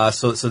 Yeah.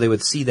 So they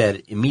would see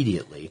that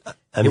immediately. I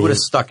it mean, would have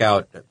stuck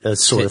out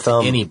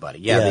to anybody.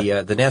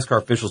 Yeah. The NASCAR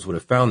officials would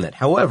have found that.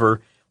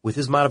 However, with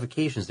his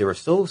modifications, they were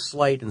so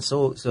slight and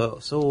so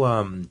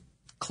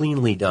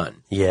cleanly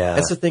done. Yeah.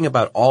 That's the thing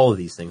about all of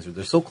these things.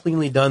 They're so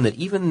cleanly done that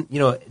even, you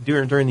know,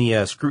 during the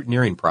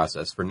scrutineering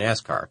process for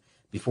NASCAR,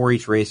 before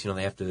each race, you know,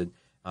 they have to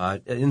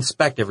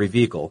inspect every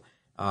vehicle.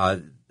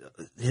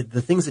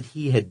 The things that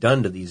he had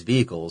done to these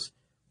vehicles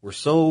were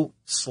so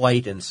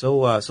slight and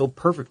so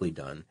perfectly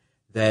done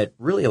that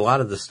really a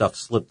lot of the stuff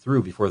slipped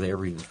through before they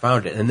ever even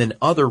found it. And then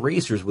other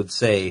racers would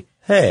say,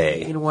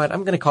 hey, you know what,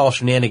 I'm going to call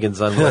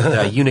shenanigans on what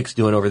Yunick's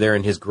doing over there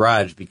in his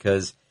garage,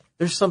 because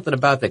there's something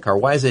about that car.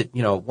 Why is it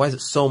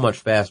so much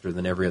faster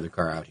than every other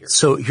car out here?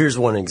 So here's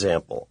one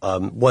example.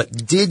 What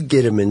did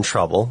get him in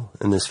trouble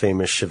in this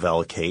famous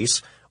Chevelle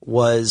case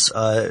was,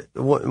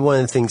 one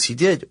of the things he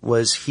did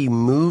was he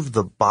moved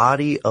the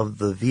body of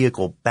the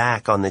vehicle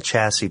back on the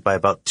chassis by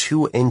about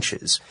 2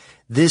 inches.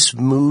 This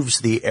moves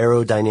the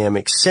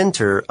aerodynamic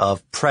center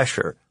of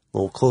pressure a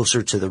little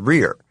closer to the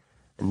rear.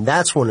 And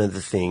that's one of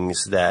the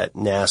things that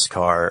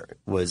NASCAR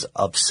was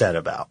upset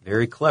about.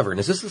 Very clever. And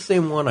is this the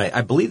same one?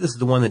 I believe this is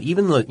the one that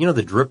even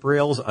the drip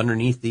rails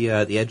underneath the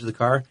edge of the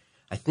car,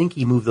 I think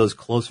he moved those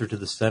closer to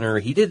the center.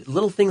 He did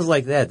little things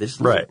like that. There's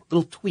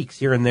little tweaks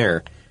here and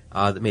there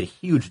that made a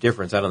huge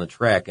difference out on the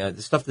track.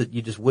 The stuff that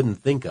you just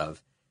wouldn't think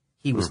of,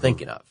 he was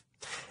thinking of.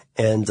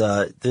 And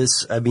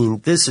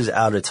this is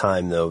out of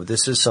time, though.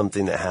 This is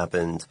something that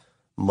happened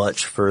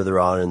much further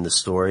on in the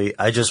story.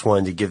 I just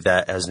wanted to give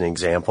that as an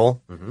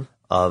example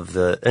of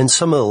and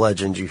some of the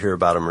legends you hear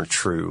about them are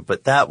true,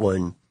 but that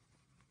one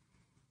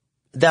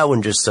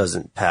just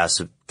doesn't pass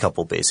a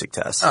couple basic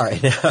tests. All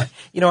right.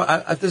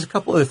 There's a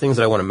couple other things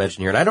that I want to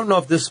mention here, and I don't know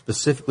if this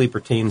specifically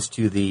pertains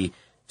to the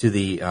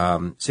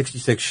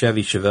 66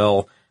 Chevy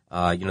Chevelle,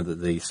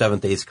 the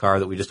 7/8 car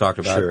that we just talked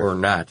about, or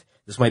not.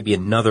 This might be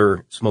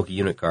another Smokey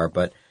Yunick car,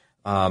 but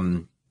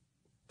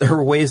there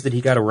were ways that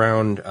he got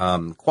around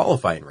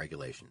qualifying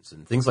regulations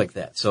and things like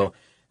that. So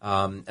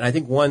And I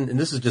think and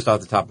this is just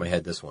off the top of my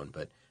head, this one,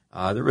 but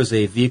there was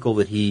a vehicle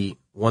that he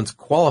once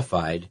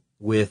qualified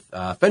with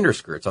fender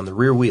skirts on the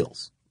rear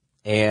wheels.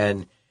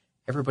 And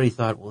everybody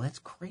thought, well, that's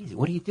crazy.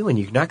 What are you doing?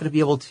 You're not going to be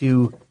able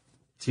to,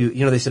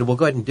 they said, well,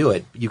 go ahead and do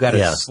it. You got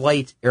a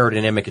slight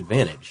aerodynamic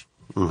advantage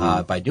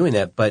by doing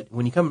that. But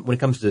when it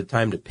comes to the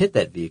time to pit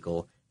that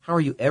vehicle, how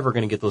are you ever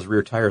going to get those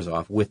rear tires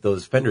off with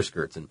those fender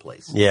skirts in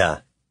place? Yeah.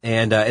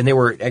 And they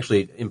were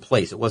actually in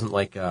place. It wasn't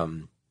like,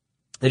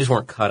 they just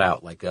weren't cut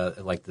out like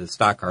the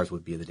stock cars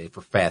would be of the day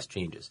for fast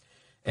changes.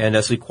 And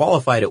so he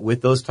qualified it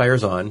with those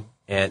tires on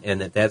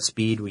and at that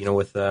speed,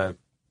 with the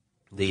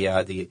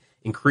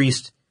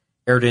increased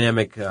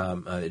aerodynamic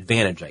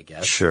advantage, I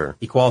guess. Sure.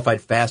 He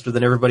qualified faster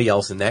than everybody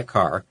else in that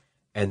car.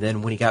 And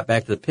then when he got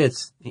back to the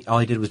pits, all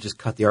he did was just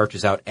cut the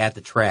arches out at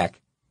the track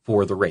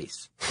for the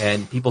race.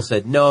 And people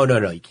said, no,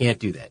 you can't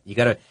do that. You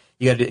gotta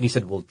do, and he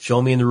said, well,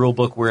 show me in the rule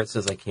book where it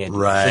says I can't do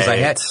it. Right. He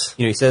says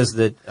he says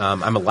that,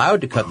 I'm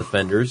allowed to cut the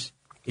fenders.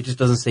 It just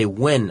doesn't say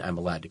when I'm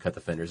allowed to cut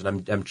the fenders.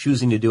 And I'm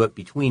choosing to do it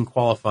between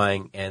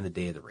qualifying and the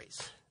day of the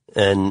race.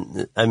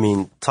 And I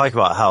mean, talk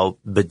about how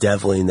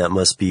bedeviling that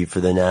must be for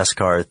the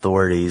NASCAR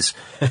authorities,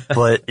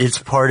 but it's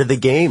part of the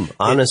game,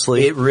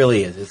 honestly. It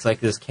really is. It's like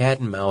this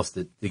cat and mouse,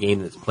 the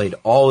game that's played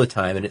all the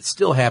time, and it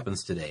still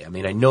happens today. I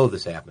mean, I know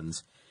this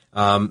happens.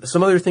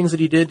 Some other things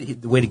that he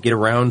did, the way to get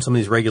around some of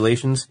these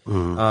regulations,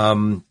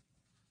 all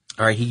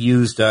right, he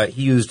used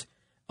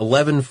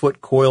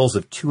 11-foot coils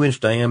of 2-inch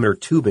diameter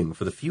tubing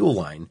for the fuel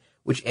line,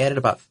 which added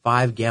about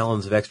 5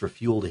 gallons of extra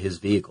fuel to his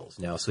vehicles.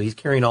 Now, so he's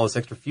carrying all this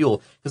extra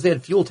fuel because they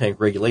had fuel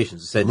tank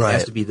regulations. It said it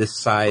has to be this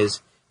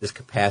size, this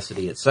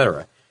capacity,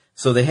 etc.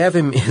 So they have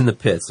him in the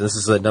pits. This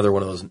is another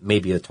one of those,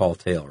 maybe a tall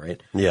tale, right?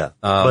 Yeah.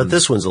 But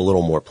this one's a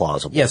little more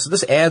plausible. Yeah, so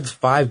this adds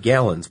 5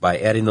 gallons by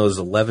adding those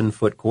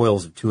 11-foot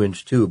coils of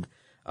 2-inch tube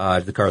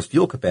to the car's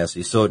fuel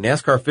capacity. So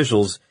NASCAR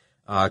officials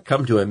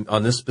come to him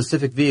on this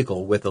specific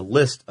vehicle with a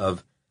list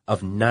of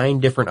 9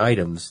 different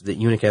items that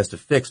UNIC has to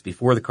fix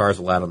before the car is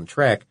allowed on the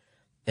track.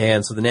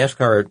 And so the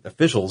NASCAR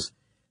officials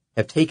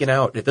have taken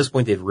out, at this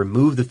point, they've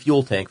removed the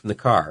fuel tank from the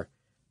car,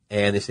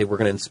 and they say, we're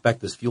going to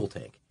inspect this fuel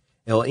tank.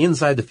 Now,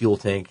 inside the fuel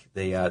tank,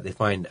 they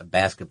find a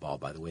basketball,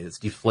 by the way, that's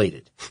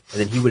deflated.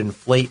 And then he would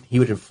inflate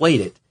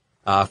it,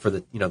 for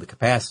the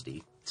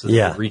capacity, so that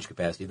it would reach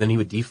capacity. Then he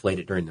would deflate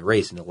it during the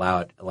race and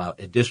allow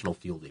additional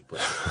fuel to be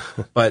put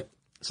in. But,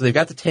 so they've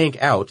got the tank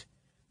out,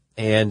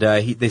 and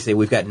they say,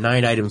 we've got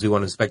 9 items we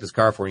want to inspect this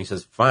car for. And he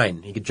says,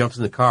 fine. He jumps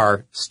in the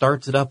car,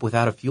 starts it up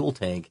without a fuel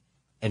tank,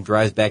 and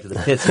drives back to the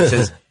pits. He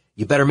says,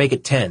 you better make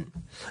it 10.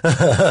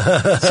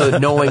 So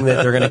knowing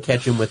that they're going to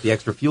catch him with the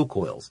extra fuel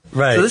coils.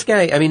 Right. So this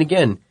guy, I mean,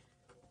 again,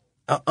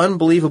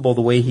 unbelievable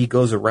the way he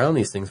goes around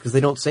these things because they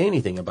don't say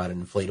anything about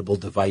an inflatable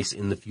device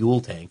in the fuel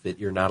tank that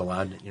you're not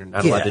allowed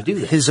to do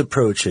that. His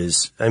approach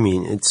is, I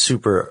mean, it's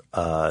super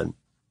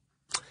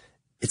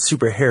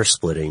hair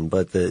splitting,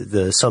 but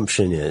the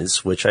assumption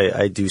is, which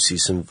I do see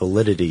some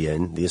validity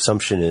in, the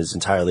assumption is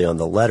entirely on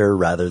the letter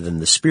rather than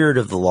the spirit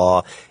of the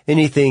law.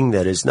 Anything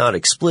that is not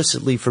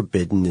explicitly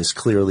forbidden is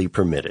clearly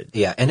permitted.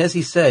 Yeah, and as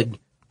he said,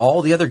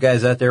 all the other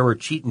guys out there were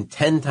cheating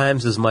 10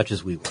 times as much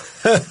as we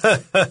were.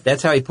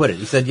 That's how he put it.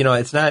 He said,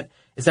 it's not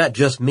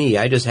just me.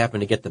 I just happen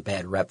to get the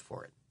bad rep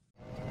for it.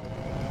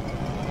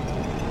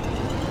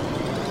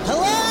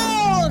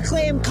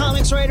 Acclaimed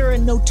comics writer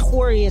and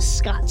notorious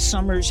Scott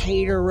Summers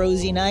hater,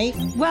 Rosie Knight.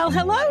 Well,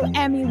 hello,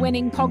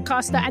 Emmy-winning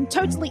podcaster and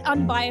totally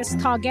unbiased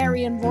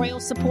Targaryen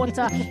royal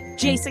supporter,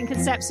 Jason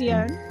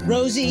Concepcion.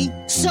 Rosie,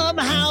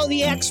 somehow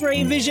the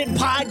X-Ray Vision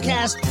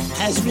podcast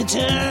has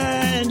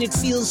returned. It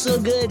feels so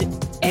good.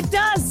 It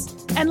does.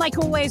 And like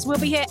always, we'll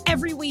be here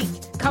every week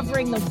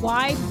covering the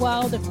wide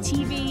world of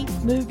TV,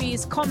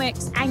 movies,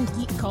 comics, and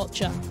geek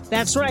culture.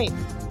 That's right.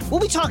 We'll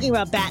be talking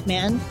about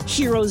Batman,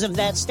 heroes of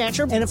that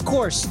stature, and of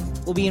course,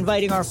 we'll be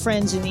inviting our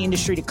friends in the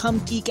industry to come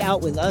geek out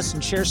with us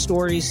and share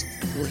stories.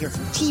 We'll hear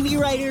from TV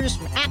writers,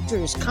 from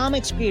actors,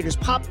 comics creators,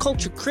 pop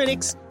culture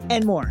critics,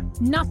 and more.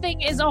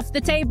 Nothing is off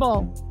the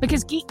table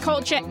because geek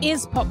culture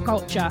is pop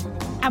culture,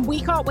 and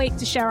we can't wait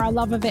to share our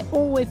love of it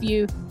all with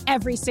you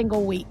every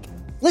single week.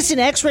 Listen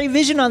to X-Ray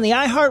Vision on the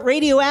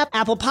iHeartRadio app,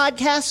 Apple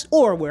Podcasts,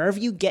 or wherever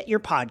you get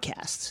your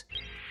podcasts.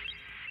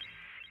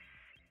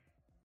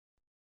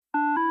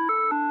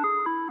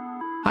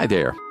 Hi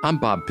there, I'm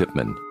Bob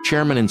Pittman,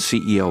 Chairman and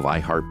CEO of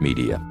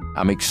iHeartMedia.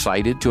 I'm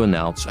excited to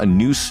announce a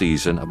new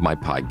season of my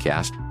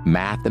podcast,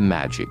 Math and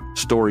Magic,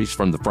 Stories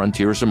from the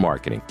Frontiers of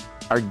Marketing.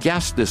 Our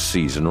guests this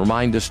season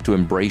remind us to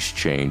embrace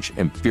change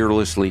and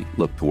fearlessly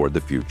look toward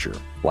the future.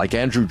 Like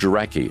Andrew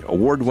Jarecki,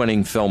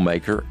 award-winning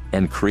filmmaker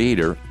and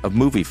creator of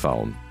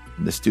Moviefone.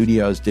 The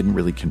studios didn't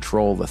really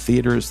control the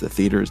theaters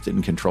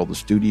didn't control the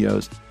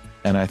studios.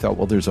 And I thought,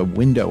 well, there's a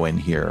window in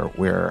here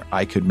where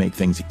I could make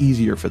things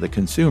easier for the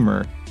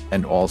consumer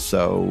and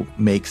also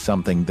make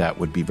something that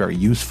would be very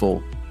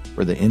useful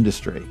for the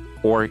industry.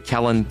 Or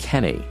Kellen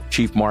Kenny,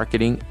 Chief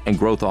Marketing and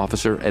Growth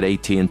Officer at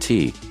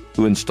AT&T,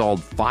 who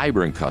installed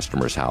fiber in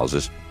customers'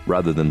 houses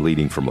rather than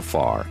leading from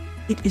afar.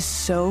 It is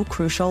so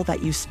crucial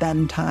that you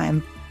spend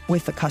time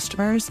with the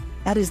customers.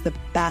 That is the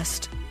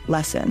best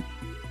lesson.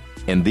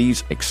 In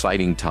these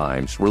exciting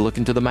times, we're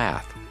looking to the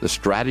math, the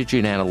strategy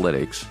and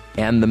analytics,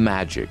 and the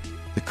magic,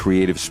 the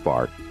creative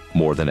spark,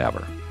 more than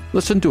ever.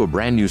 Listen to a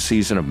brand new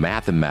season of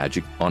Math and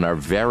Magic on our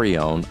very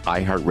own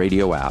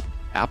iHeartRadio app,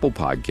 Apple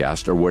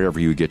Podcast, or wherever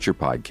you get your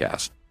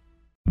podcast.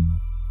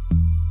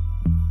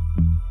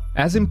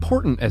 As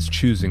important as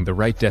choosing the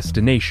right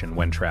destination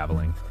when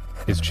traveling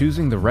is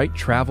choosing the right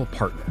travel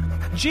partner.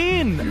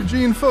 Gene!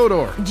 Eugene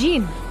Fodor.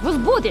 Gene, was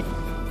будет?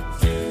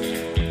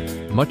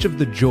 Much of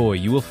the joy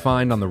you will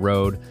find on the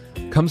road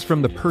comes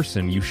from the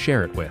person you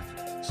share it with.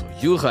 So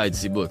you write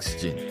the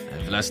books, Gene,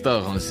 and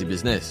Vlastar runs the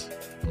business.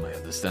 I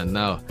understand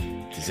now.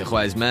 Tis a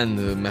wise man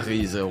who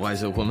marries a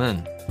wiser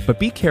woman. But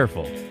be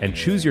careful and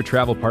choose your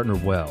travel partner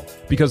well,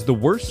 because the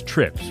worst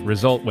trips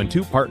result when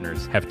two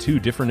partners have two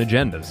different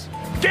agendas.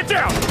 Get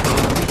down!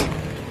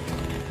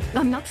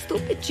 I'm not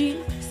stupid,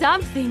 Gene.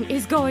 Something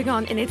is going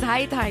on, and it's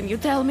high time you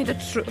tell me the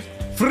truth.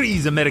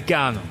 Freeze,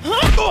 Americano!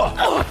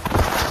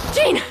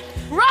 Gene,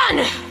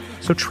 run!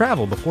 So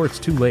travel before it's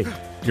too late.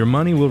 Your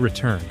money will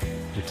return,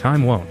 your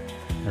time won't,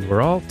 and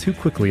we're all too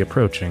quickly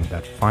approaching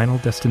that final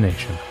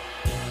destination.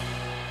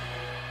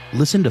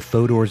 Listen to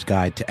Fodor's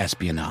Guide to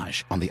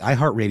Espionage on the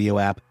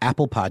iHeartRadio app,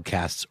 Apple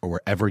Podcasts, or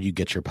wherever you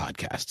get your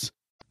podcasts.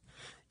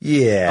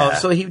 Yeah.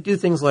 So he would do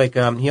things like,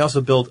 he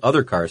also built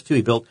other cars too.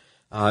 He built,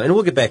 and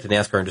we'll get back to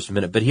NASCAR in just a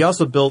minute, but he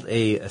also built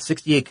a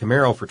 68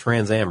 Camaro for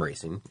Trans Am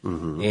racing.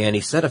 Mm-hmm. And he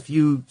set a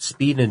few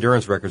speed and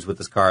endurance records with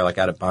this car, like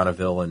out at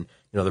Bonneville and,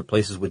 other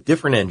places with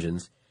different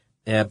engines.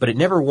 But it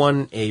never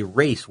won a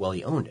race while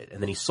he owned it.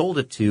 And then he sold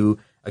it to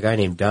a guy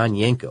named Don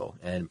Yanko.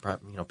 And,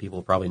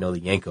 people probably know the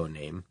Yanko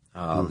name.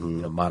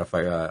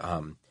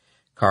 Modifier,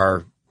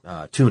 car,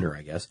 tuner,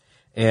 I guess.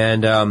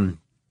 And,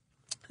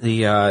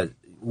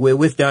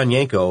 with Don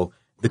Yanko,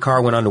 the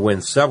car went on to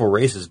win several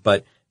races,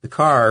 but the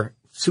car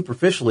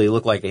superficially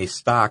looked like a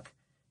stock,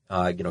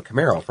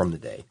 Camaro from the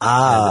day. The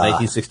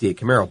 1968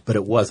 Camaro, but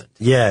it wasn't.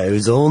 Yeah, it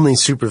was only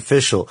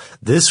superficial.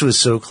 This was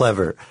so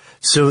clever.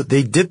 So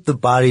they dipped the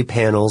body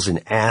panels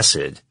in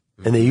acid.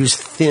 And they used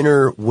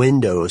thinner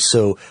windows,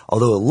 so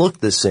although it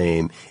looked the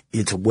same,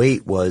 its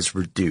weight was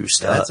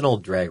reduced. Yeah, that's an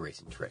old drag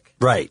racing trick.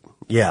 Right.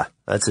 Yeah.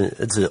 That's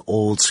an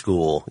old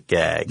school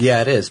gag. Yeah,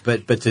 it is.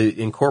 But to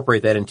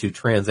incorporate that into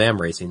Trans Am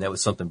racing, that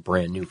was something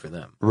brand new for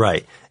them.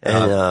 Right.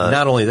 And,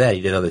 not only that,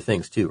 he did other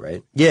things too,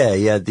 right?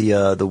 Yeah.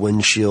 The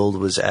windshield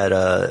was at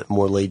a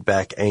more laid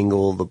back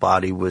angle.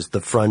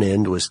 The front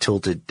end was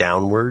tilted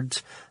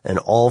downwards, and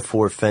all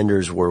four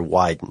fenders were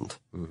widened.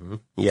 Mm-hmm.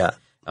 Yeah.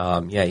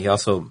 He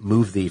also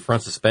moved the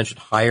front suspension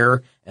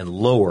higher and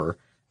lower,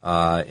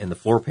 and the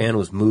floor pan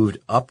was moved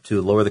up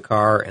to lower the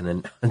car, and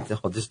then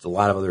just a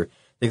lot of other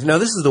things. Now,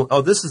 this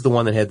is the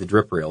one that had the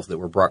drip rails that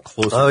were brought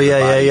closer to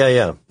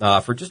the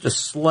body. For just a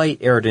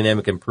slight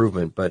aerodynamic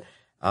improvement, but,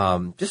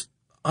 just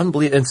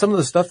unbelievable. And some of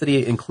the stuff that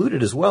he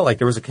included as well, like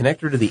there was a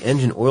connector to the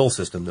engine oil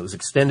system that was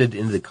extended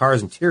into the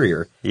car's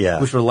interior,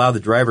 which would allow the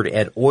driver to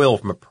add oil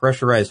from a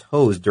pressurized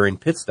hose during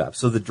pit stops.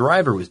 So the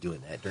driver was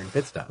doing that during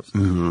pit stops.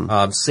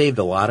 Mm-hmm. Saved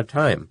a lot of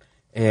time.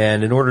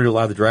 And in order to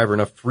allow the driver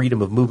enough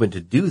freedom of movement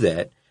to do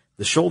that,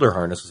 the shoulder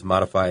harness was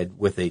modified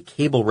with a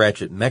cable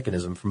ratchet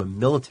mechanism from a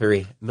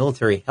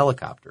military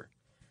helicopter.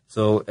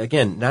 So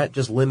again, not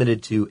just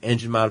limited to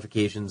engine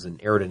modifications and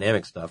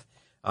aerodynamic stuff.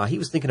 He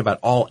was thinking about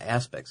all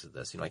aspects of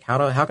this. Like how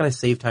can I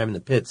save time in the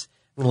pits?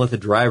 I'm going to let the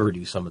driver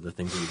do some of the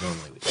things that he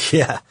normally would do.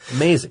 Yeah.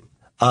 Amazing.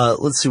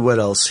 Let's see what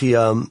else.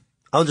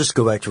 I'll just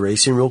go back to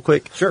racing real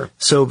quick. Sure.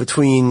 So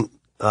between,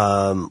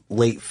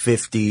 late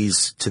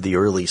 50s to the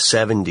early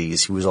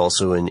 70s, he was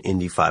also in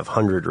Indy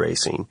 500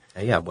 racing.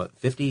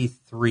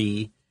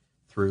 53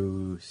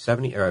 through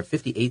 70, or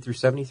 58 through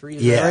 73,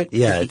 is that right?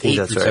 Yeah, I think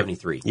that's through right.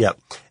 73. Yep.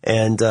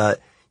 And,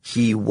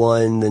 he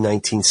won the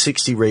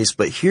 1960 race,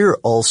 but here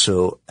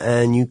also,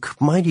 and you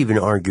might even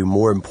argue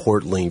more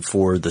importantly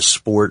for the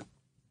sport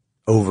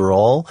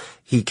overall,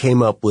 he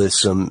came up with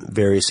some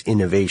various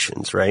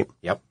innovations, right?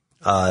 Yep.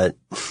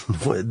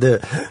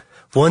 The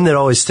one that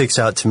always sticks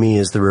out to me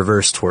is the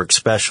reverse torque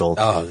special.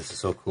 Oh, this is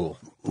so cool.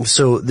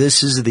 So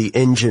this is the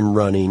engine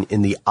running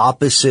in the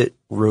opposite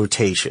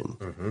rotation.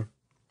 Mm-hmm.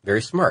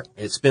 Very smart.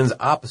 It spins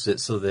opposite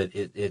so that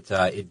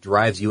it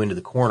drives you into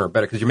the corner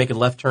better because you're making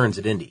left turns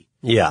at Indy.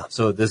 Yeah.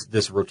 So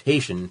this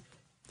rotation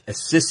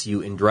assists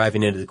you in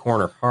driving into the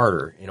corner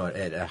harder,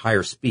 at a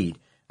higher speed,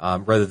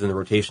 rather than the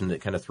rotation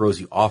that kind of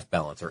throws you off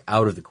balance or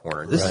out of the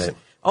corner. This is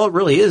all it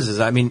really is,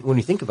 when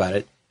you think about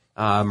it,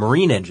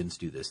 marine engines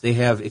do this.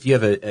 If you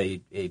have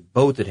a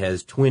boat that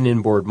has twin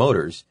inboard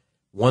motors,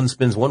 one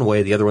spins one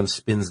way, the other one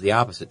spins the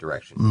opposite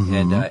direction.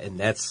 Mm-hmm. And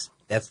that's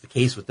the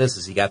case with this,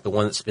 is he got the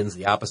one that spins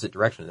the opposite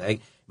direction. It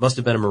must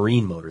have been a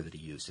marine motor that he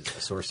used in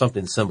this, or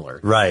something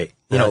similar. Right.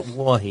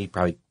 He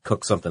probably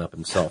cooked something up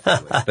himself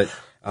anyway. But,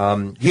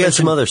 he had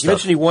some other stuff. You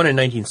mentioned he won in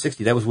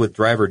 1960. That was with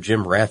driver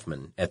Jim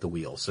Rathman at the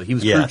wheel. So he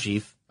was crew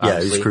chief. Yeah,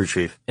 he was crew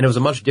chief. And it was a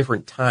much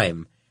different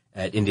time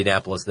at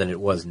Indianapolis than it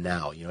was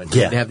now. It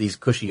didn't have these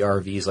cushy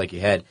RVs like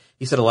you had.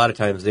 He said a lot of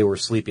times they were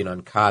sleeping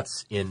on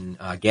cots in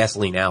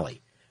Gasoline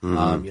Alley.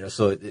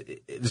 So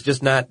it was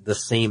just not the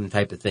same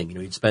type of thing.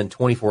 You'd spend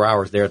 24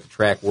 hours there at the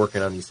track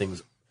working on these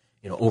things,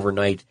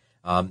 overnight.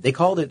 They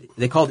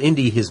called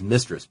Indy his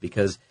mistress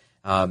because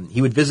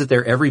he would visit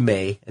there every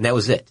May, and that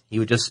was it. He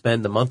would just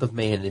spend the month of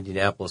May in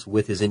Indianapolis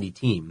with his Indy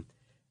team,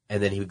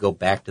 and then he would go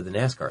back to the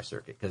NASCAR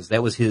circuit because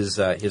that was his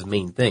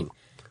main thing.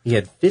 He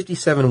had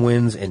 57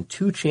 wins and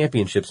 2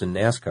 championships in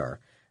NASCAR.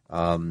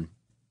 I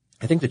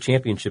think the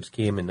championships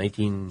came in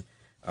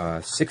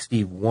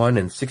 1961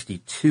 and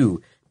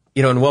 62.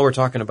 And while we're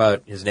talking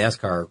about his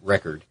NASCAR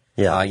record,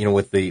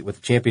 with the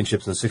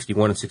championships in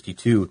 61 and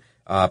 62,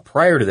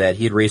 prior to that,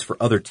 he had raced for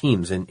other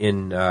teams. He was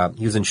in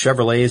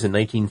Chevrolets in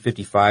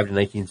 1955 to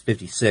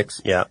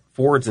 1956,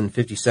 Fords in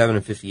 57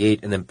 and 58,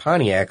 and then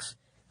Pontiacs,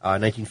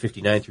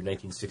 1959 through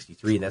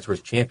 1963, and that's where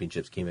his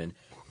championships came in.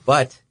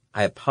 But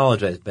I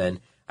apologize, Ben.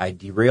 I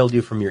derailed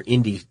you from your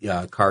Indy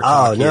car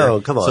talk here.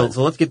 No, come on.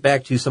 So let's get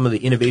back to some of the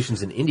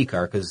innovations in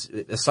IndyCar, because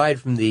aside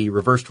from the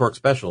reverse torque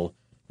special,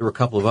 there were a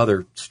couple of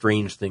other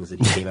strange things that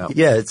he came out with.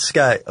 Yeah,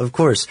 Scott, of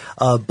course.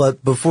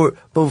 But before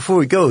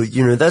we go,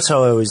 that's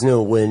how I always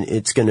know when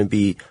it's going to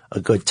be a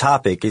good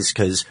topic is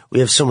because we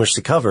have so much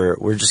to cover.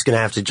 We're just going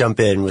to have to jump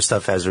in with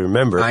stuff as we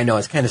remember. I know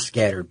it's kind of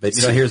scattered, but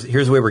here's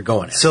the way we're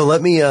going. So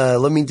let me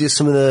do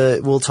some of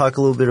we'll talk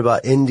a little bit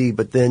about Indy,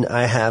 but then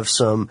I have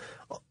some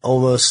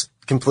almost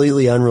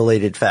completely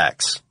unrelated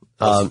facts.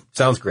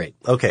 Sounds great.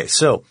 Okay.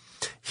 So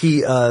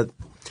he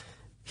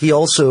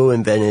also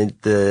invented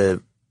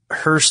the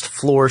Hurst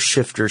floor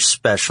shifter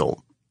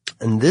special.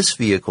 And this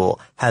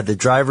vehicle had the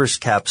driver's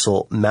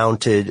capsule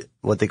mounted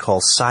what they call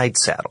side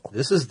saddle.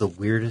 This is the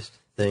weirdest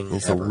thing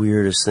It's ever. The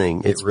weirdest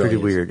thing. It's really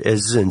pretty weird.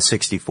 It's in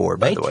 64,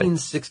 by the way.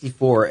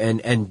 1964.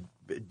 And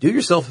do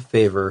yourself a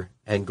favor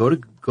and go to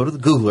the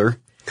Googler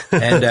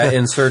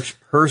and search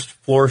Hurst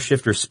floor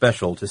shifter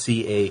special to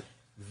see a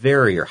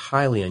very or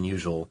highly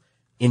unusual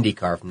Indy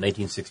car from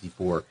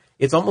 1964.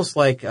 It's almost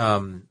like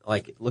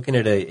looking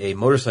at a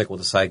motorcycle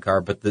with a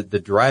sidecar, but the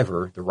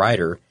driver, the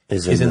rider,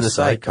 is in the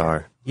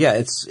sidecar. Yeah,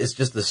 it's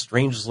just the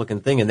strangest looking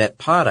thing. And that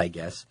pod, I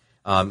guess,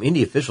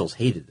 Indy officials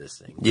hated this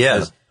thing. Yeah,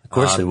 because, of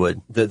course they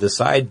would. The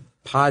side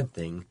pod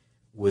thing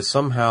was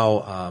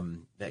somehow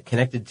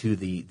connected to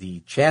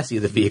the chassis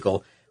of the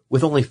vehicle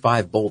with only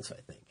 5 bolts, I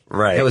think.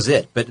 Right. That was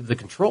it. But the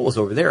control was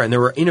over there, and there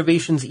were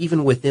innovations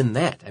even within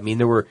that. I mean,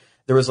 there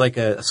was like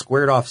a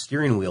squared off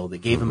steering wheel that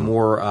gave him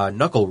more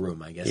knuckle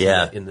room, I guess,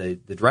 in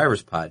the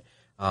driver's pod.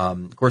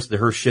 Of course, the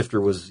Hurst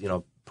shifter was,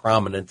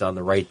 prominent on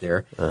the right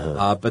there.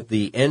 But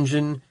the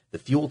engine, the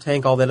fuel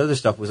tank, all that other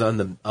stuff was on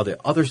the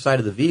other side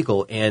of the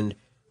vehicle, and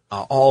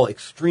all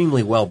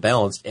extremely well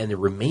balanced, and it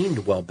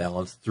remained well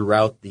balanced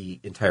throughout the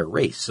entire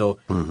race. So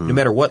no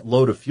matter what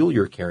load of fuel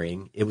you're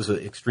carrying, it was an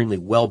extremely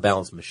well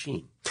balanced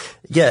machine.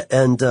 Yeah,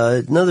 and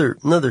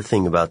another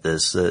thing about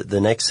this, the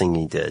next thing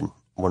he did,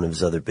 one of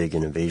his other big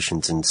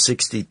innovations in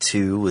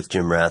 62 with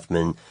Jim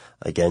Rathman,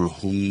 again,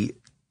 he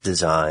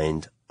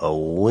designed a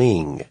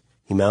wing.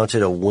 He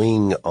mounted a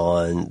wing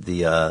on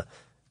the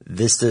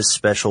Vista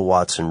Special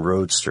Watson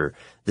Roadster.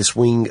 This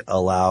wing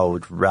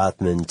allowed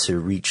Rathman to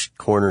reach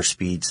corner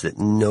speeds that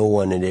no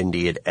one at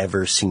Indy had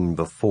ever seen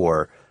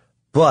before.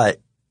 But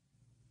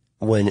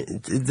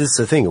this is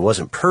the thing, it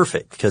wasn't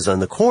perfect because on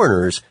the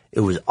corners,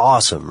 it was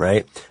awesome,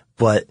 right?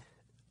 But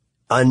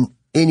on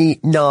any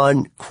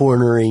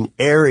non-cornering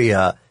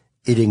area,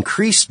 it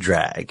increased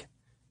drag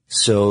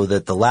so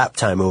that the lap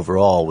time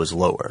overall was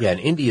lower. Yeah, and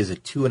Indy is a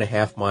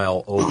 2.5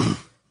 mile oval.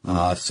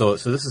 So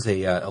this is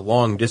a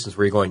long distance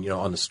where you're going,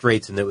 on the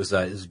straights, and it was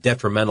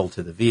detrimental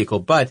to the vehicle,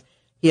 but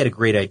he had a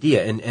great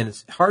idea. And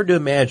it's hard to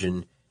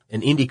imagine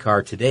an Indy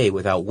car today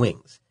without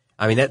wings.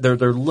 I mean,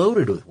 they're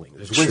loaded with wings.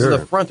 There's wings in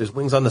the front, there's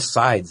wings on the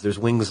sides, there's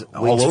wings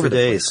all over the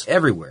place,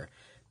 everywhere.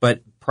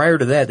 But prior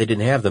to that, they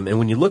didn't have them. And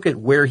when you look at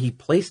where he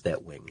placed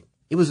that wing,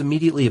 it was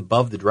immediately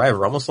above the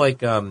driver, almost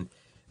like, I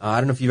don't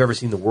know if you've ever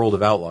seen the World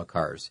of Outlaw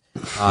cars,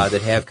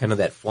 that have kind of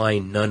that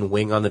flying nun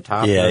wing on the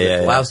top.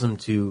 That allows them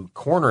to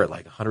corner at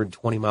like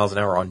 120 miles an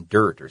hour on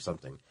dirt or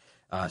something.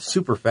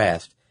 Super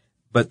fast.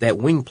 But that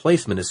wing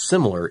placement is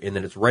similar in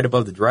that it's right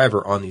above the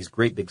driver on these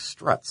great big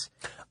struts.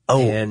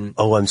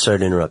 I'm sorry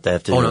to interrupt. I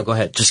have to interrupt. No, go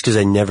ahead. Just because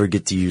I never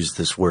get to use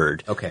this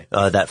word. Okay.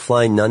 That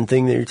flying nun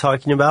thing that you're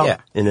talking about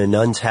in a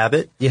nun's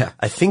habit. Yeah.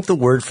 I think the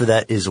word for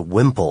that is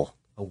wimple.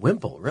 A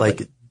wimple, really?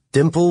 Like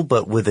dimple,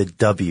 but with a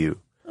W.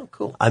 Oh,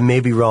 cool. I may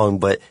be wrong,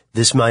 but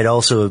this might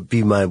also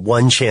be my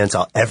one chance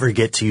I'll ever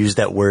get to use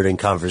that word in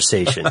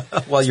conversation.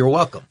 Well, you're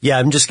welcome. Yeah,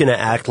 I'm just going to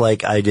act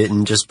like I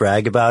didn't just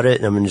brag about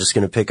it, and I'm just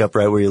going to pick up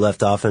right where you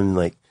left off and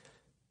like,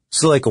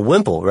 so like a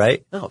wimple,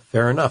 right? Oh,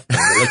 fair enough.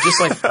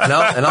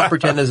 And I'll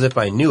pretend as if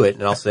I knew it,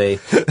 and I'll say,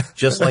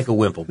 just like a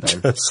wimple,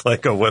 Ben. Just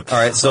like a wimple.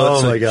 All right,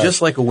 so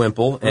just like a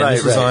wimple, and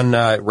this is on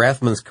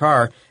Rathman's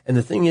car. And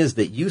the thing is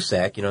that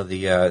USAC,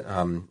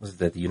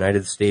 the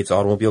United States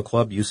Automobile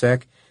Club,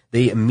 USAC,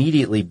 they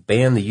immediately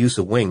banned the use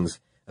of wings,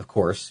 of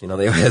course,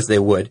 as they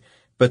would,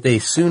 but they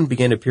soon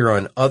began to appear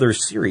on other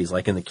series,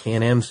 like in the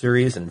Can-Am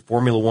series and in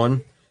Formula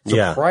One.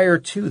 So prior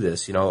to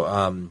this,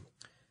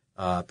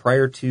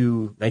 prior to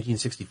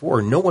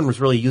 1964, no one was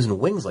really using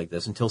wings like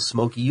this until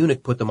Smokey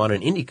Yunick put them on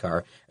an Indy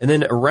car. And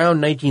then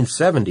around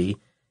 1970,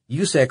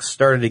 USAC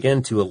started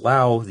again to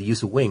allow the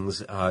use of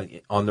wings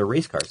on their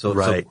race cars. So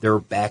they're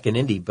back in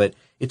Indy, but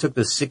it took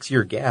the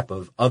 6-year gap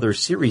of other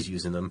series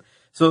using them.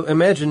 So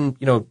imagine,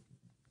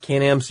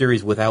 Can-Am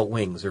series without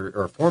wings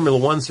or Formula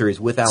One series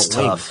without wings.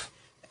 Tough.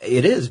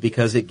 It is,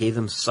 because it gave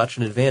them such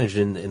an advantage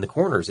in the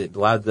corners. It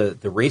allowed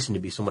the racing to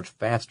be so much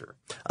faster.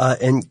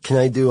 And can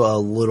I do a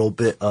little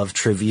bit of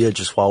trivia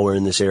just while we're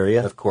in this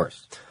area? Of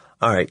course.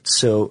 All right.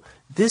 So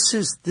this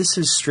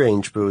is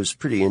strange, but it was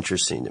pretty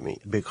interesting to me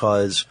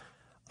because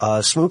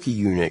Smokey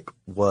Yunick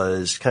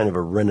was kind of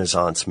a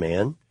Renaissance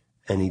man,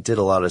 and he did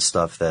a lot of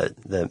stuff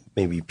that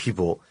maybe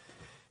people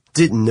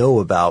didn't know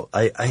about.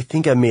 I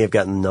think I may have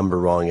gotten the number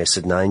wrong. I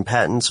said 9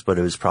 patents, but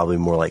it was probably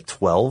more like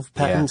 12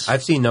 patents. Yeah,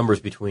 I've seen numbers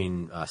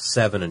between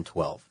 7 and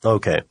 12.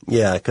 Okay.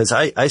 Yeah, because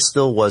I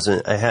still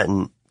I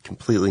hadn't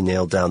completely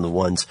nailed down the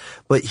ones,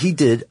 but he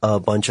did a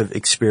bunch of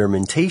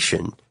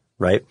experimentation,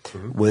 right?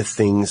 Mm-hmm. With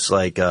things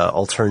like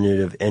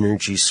alternative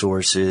energy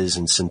sources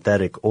and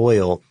synthetic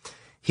oil.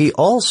 He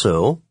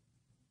also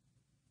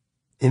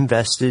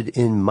invested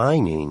in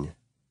mining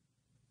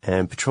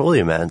and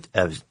petroleum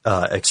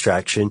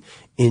extraction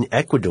in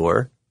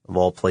Ecuador, of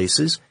all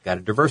places. Got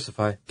to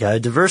diversify. Got to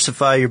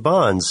diversify your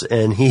bonds.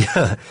 And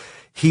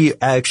he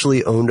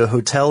actually owned a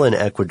hotel in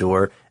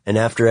Ecuador, and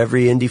after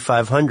every Indy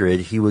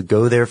 500, he would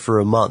go there for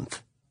a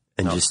month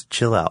and just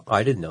chill out. Oh,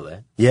 I didn't know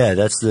that. Yeah,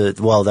 that's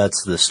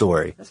the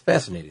story. That's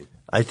fascinating.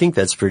 I think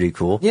that's pretty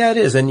cool. Yeah, it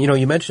is. And,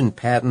 you mentioned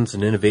patents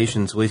and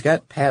innovations. Well, he's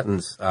got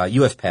patents,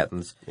 U.S.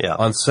 patents,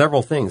 on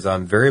several things,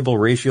 on variable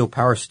ratio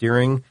power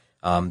steering.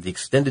 The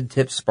extended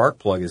tip spark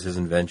plug is his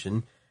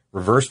invention.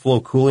 Reverse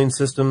flow cooling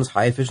systems,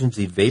 high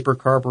efficiency vapor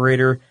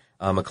carburetor,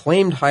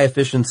 acclaimed high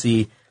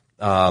efficiency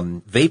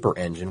vapor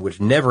engine, which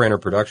never entered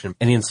production.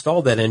 And he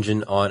installed that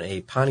engine on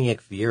a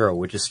Pontiac Fiero,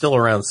 which is still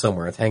around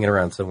somewhere. It's hanging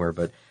around somewhere.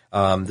 But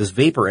this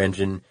vapor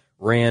engine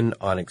ran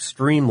on an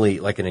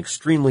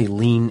extremely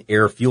lean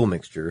air fuel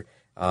mixture,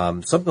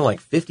 something like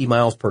 50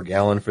 miles per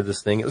gallon for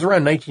this thing. It was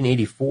around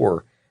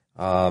 1984.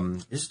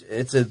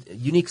 It's a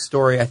unique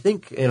story. I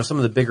think, some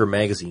of the bigger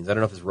magazines, I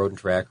don't know if it's Road and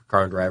Track or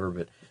Car and Driver,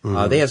 but,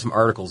 they had some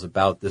articles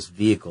about this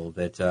vehicle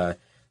that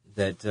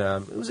it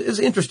was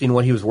interesting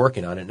what he was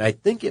working on. And I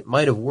think it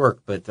might have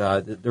worked, but,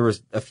 there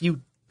was a few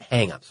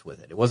hang-ups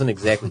with it. It wasn't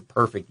exactly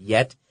perfect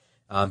yet.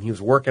 He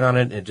was working on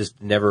it and it just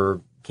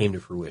never came to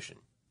fruition.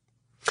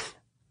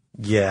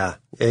 Yeah,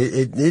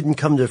 it didn't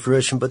come to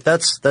fruition, but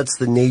that's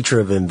the nature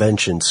of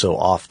invention so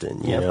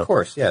often. You know? Of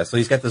course. Yeah. So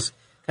he's got this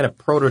kind of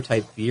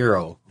prototype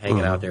Fiero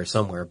hanging out there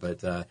somewhere,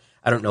 but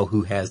I don't know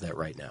who has that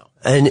right now.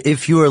 And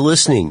if you are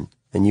listening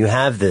and you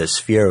have this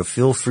Fiero,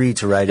 feel free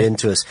to write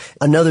into us.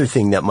 Another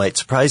thing that might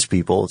surprise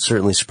people, it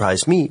certainly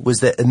surprised me,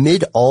 was that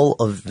amid all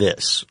of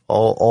this,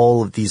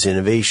 all of these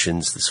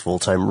innovations, this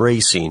full-time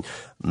racing,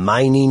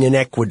 mining in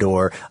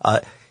Ecuador,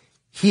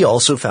 he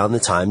also found the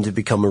time to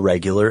become a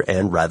regular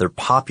and rather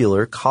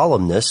popular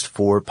columnist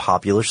for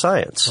Popular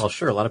Science. Well,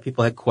 sure. A lot of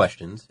people had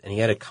questions, and he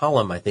had a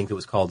column, I think, that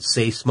was called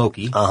Say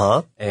Smokey.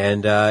 Uh-huh.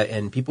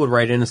 And people would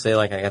write in and say,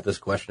 like, I got this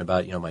question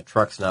about, my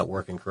truck's not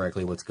working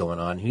correctly, what's going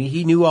on?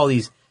 He knew all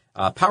these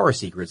power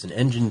secrets and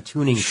engine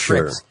tuning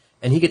tricks,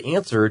 and he could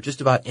answer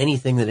just about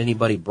anything that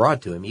anybody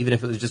brought to him, even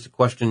if it was just a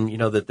question,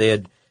 that they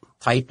had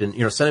typed and,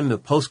 sent him a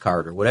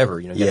postcard or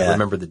whatever. You got to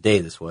remember the day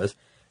this was.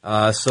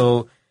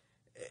 So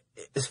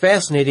it's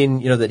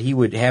fascinating, that he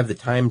would have the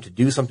time to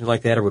do something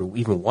like that or would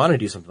even want to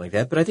do something like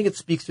that. But I think it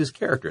speaks to his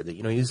character that,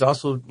 he's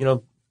also,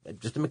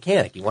 just a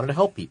mechanic. He wanted to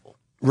help people.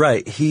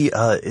 Right.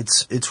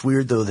 It's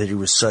weird though that he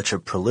was such a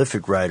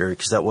prolific writer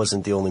because that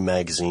wasn't the only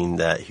magazine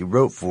that he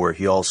wrote for.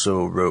 He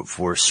also wrote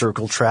for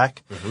Circle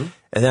Track. Mm-hmm.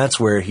 And that's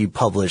where he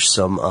published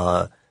some,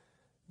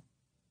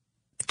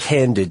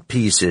 candid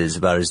pieces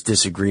about his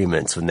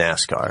disagreements with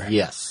NASCAR.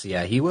 Yes,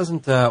 yeah, he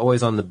wasn't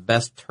always on the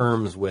best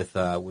terms with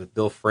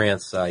Bill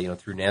France,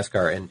 through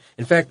NASCAR. And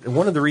in fact,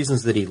 one of the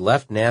reasons that he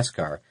left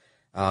NASCAR,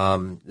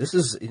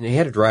 he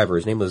had a driver.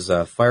 His name was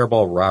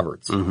Fireball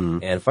Roberts,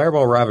 and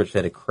Fireball Roberts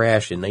had a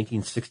crash in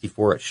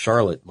 1964 at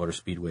Charlotte Motor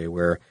Speedway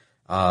where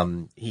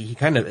he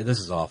kind of, this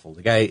is awful.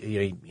 The guy,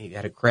 he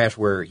had a crash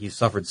where he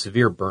suffered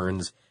severe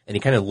burns, and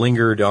he kind of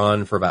lingered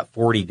on for about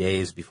 40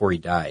 days before he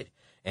died.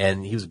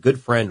 And he was a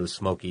good friend with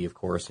Smokey, of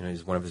course.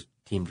 He's one of his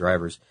team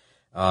drivers.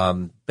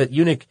 But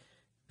Yunick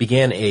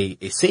began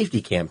a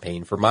safety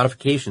campaign for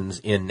modifications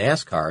in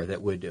NASCAR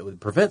that would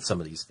prevent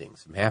some of these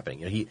things from happening.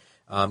 He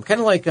kind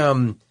of like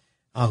who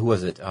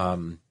was it?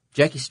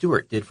 Jackie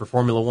Stewart did for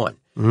Formula One.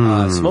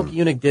 Smokey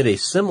Yunick did a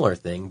similar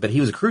thing, but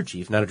he was a crew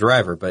chief, not a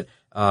driver. But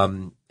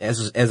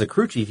as a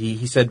crew chief,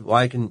 he said, "Well,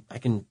 I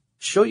can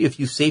show you a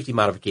few safety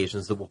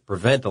modifications that will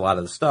prevent a lot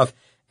of the stuff."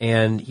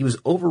 And he was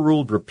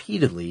overruled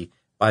repeatedly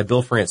by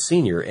Bill France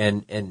Sr.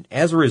 And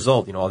as a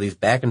result, all these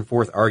back and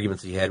forth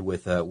arguments he had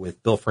with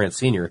Bill France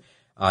Sr.,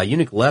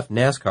 Yunick left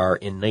NASCAR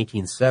in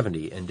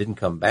 1970 and didn't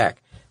come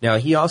back. Now,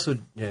 he also,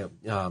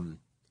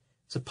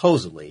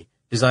 supposedly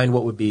designed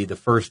what would be the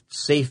first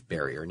safe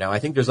barrier. Now, I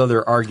think there's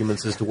other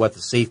arguments as to what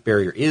the safe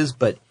barrier is,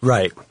 but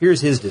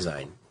here's his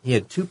design. He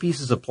had 2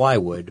 pieces of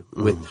plywood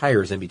with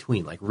tires in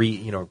between, like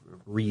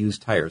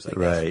reused tires, I guess.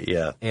 Right,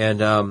 yeah. And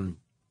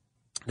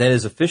that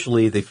is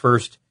officially the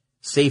first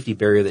safety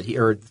barrier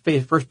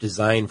the first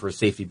design for a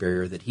safety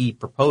barrier that he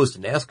proposed to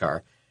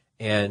NASCAR.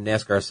 And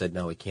NASCAR said,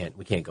 no, we can't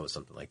go with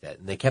something like that.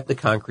 And they kept the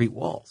concrete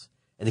walls.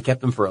 And they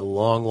kept them for a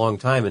long, long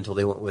time until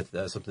they went with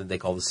something they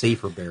call the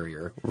safer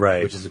barrier.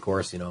 Right. Which is, of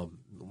course,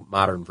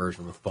 modern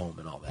version with foam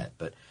and all that.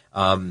 But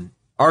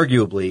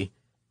arguably,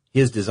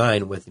 his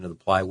design with the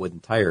plywood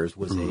and tires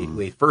was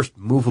a first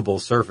movable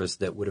surface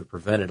that would have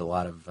prevented a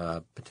lot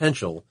of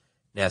potential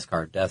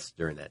NASCAR deaths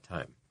during that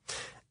time.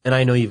 And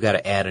I know you've got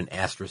to add an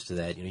asterisk to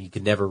that. You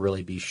could never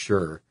really be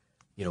sure,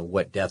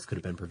 what deaths could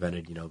have been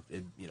prevented.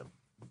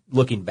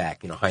 Looking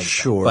back, hindsight.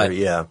 Sure,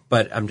 yeah.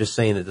 But I'm just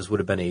saying that this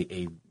would have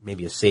been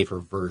maybe a safer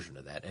version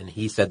of that. And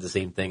he said the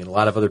same thing, and a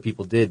lot of other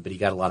people did, but he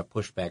got a lot of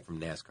pushback from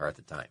NASCAR at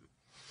the time.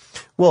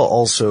 Well,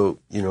 also,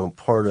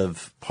 part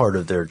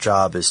of their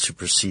job is to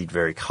proceed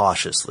very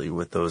cautiously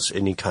with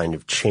any kind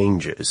of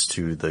changes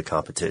to the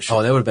competition.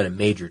 Oh, that would have been a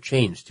major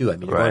change too. I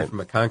mean, going from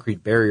a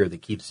concrete barrier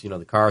that keeps,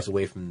 the cars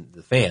away from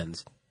the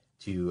fans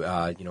to,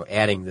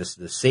 adding this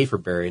safer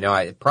barrier. Now,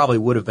 it probably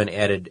would have been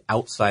added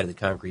outside of the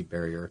concrete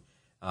barrier,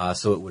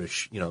 so it would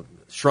have,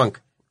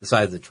 shrunk the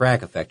size of the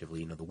track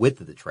effectively, the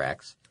width of the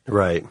tracks.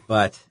 Right.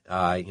 But,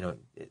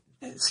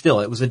 still,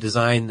 it was a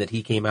design that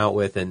he came out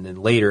with, and then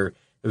later,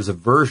 there was a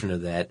version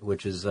of that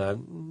which is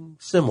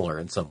similar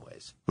in some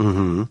ways.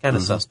 Mm-hmm. Kind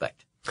of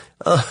suspect.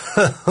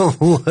 A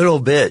little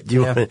bit. Do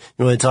you want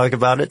to talk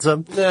about it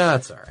some? No,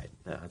 that's all right.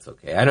 No, that's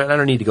okay. I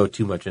don't need to go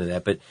too much into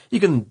that, but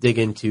you can dig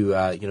into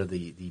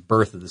the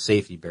birth of the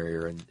safety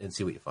barrier and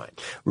see what you find.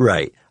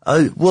 Right.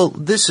 Well,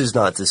 this is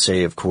not to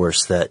say, of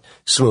course, that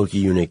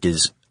Smokey Yunick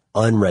is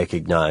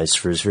unrecognized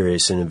for his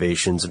various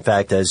innovations. In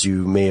fact, as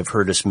you may have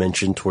heard us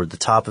mention toward the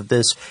top of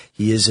this,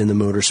 he is in the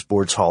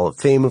Motorsports Hall of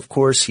Fame, of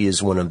course. He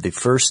is one of the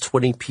first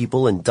 20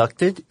 people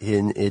inducted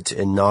in its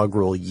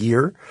inaugural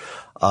year.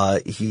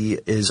 He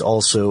is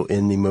also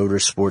in the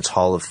Motorsports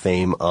Hall of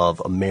Fame of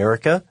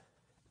America.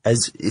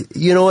 As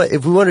you know,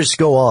 if we want to just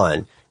go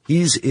on,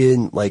 he's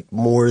in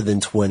more than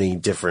 20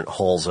 different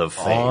halls of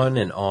fame. On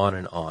and on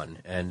and on.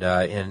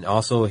 And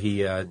also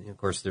he, of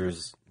course,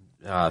 there's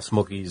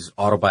Smokey's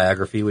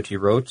autobiography, which he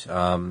wrote.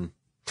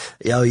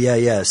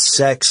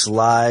 Sex,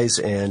 Lies,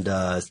 and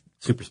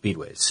Super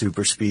Speedways.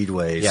 Super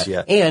Speedways,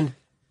 yeah. And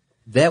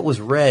that was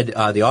read,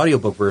 the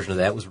audiobook version of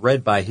that was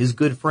read by his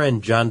good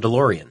friend John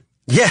DeLorean.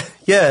 Yeah,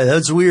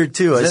 that's weird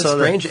too. Isn't that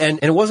strange? And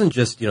it wasn't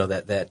just,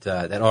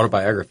 that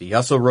autobiography. He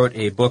also wrote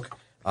a book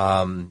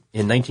in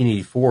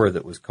 1984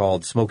 that was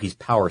called Smokey's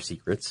Power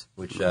Secrets,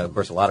 which of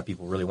course a lot of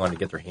people really wanted to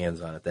get their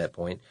hands on at that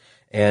point.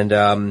 And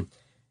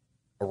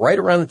right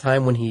around the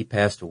time when he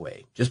passed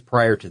away, just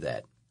prior to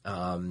that,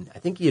 I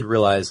think he had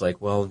realized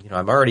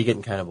I'm already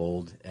getting kind of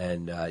old,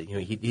 and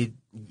he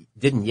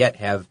didn't yet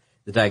have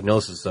the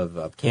diagnosis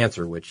of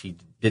cancer, which he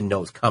didn't know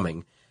was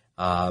coming,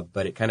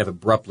 but it kind of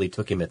abruptly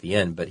took him at the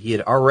end. But he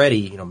had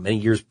already, many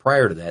years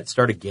prior to that,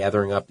 started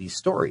gathering up these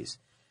stories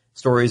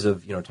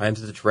of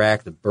times at the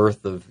track, the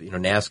birth of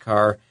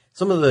NASCAR,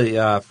 some of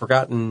the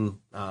forgotten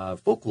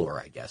folklore,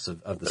 I guess,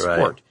 of the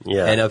sport,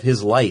 and of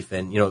his life,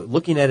 and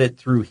looking at it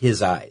through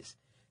his eyes.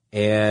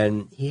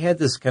 And he had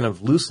this kind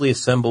of loosely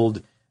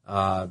assembled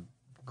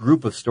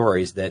group of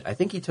stories that I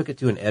think he took it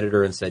to an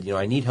editor and said,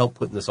 I need help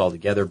putting this all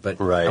together,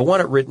 but I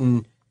want it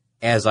written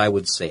as I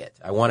would say it.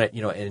 I want it,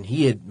 and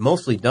he had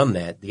mostly done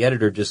that. The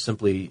editor just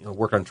simply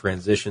worked on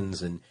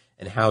transitions and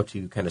how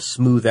to kind of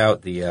smooth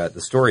out the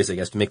stories, I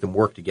guess, to make them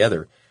work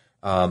together.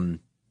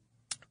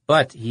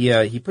 But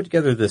he put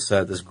together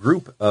this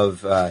group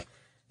of,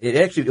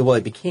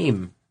 it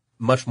became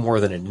much more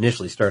than it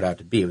initially started out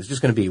to be. It was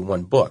just going to be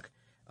one book.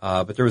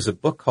 But there was a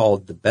book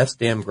called The Best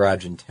Damn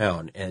Garage in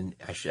Town, and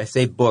I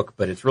say book,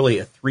 but it's really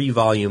a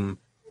 3-volume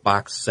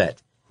box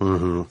set.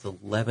 Mm-hmm. It's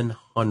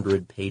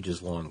 1,100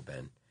 pages long,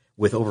 Ben,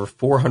 with over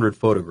 400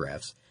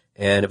 photographs,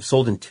 and it was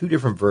sold in 2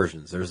 different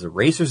versions. There's the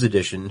Racer's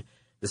Edition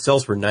that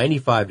sells for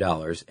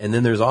 $95, and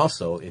then there's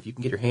also, if you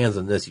can get your hands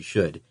on this, you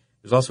should,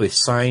 there's also a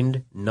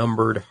signed,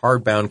 numbered,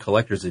 hardbound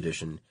collector's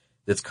edition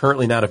that's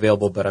currently not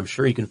available, but I'm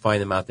sure you can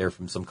find them out there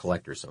from some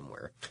collector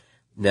somewhere.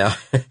 Now,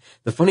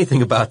 the funny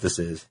thing about this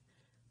is,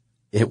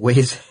 it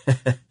weighs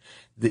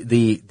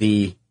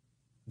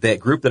that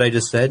group that I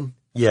just said.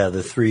 Yeah,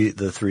 the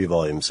three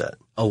volume set.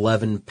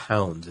 11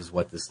 pounds is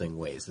what this thing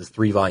weighs. This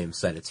 3-volume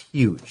set. It's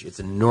huge. It's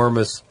an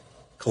enormous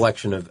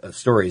collection of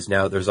stories.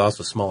 Now, there's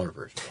also smaller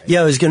versions. Right?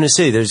 Yeah, I was going to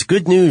say, there's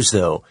good news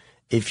though.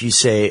 If you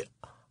say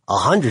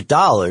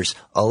 $100,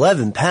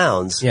 11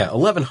 pounds. Yeah,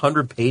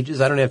 1,100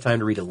 pages. I don't have time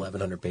to read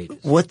 1,100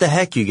 pages. What the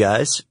heck, you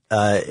guys?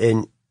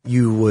 And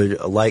you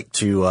would like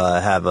to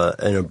have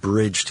an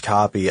abridged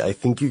copy. I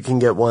think you can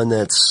get one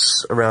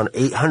that's around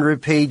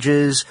 800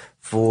 pages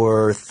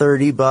for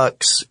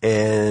 $30,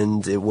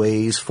 and it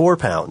weighs 4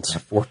 pounds.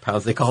 4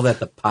 pounds. They call that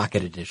the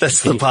pocket edition.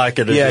 That's the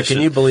pocket edition. Yeah, can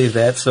you believe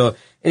that? So,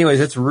 anyways,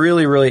 it's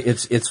really, really,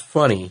 it's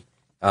funny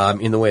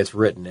in the way it's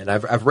written. And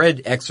I've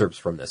read excerpts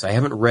from this. I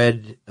haven't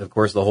read, of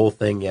course, the whole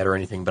thing yet or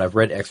anything, but I've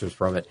read excerpts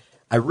from it.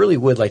 I really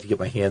would like to get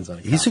my hands on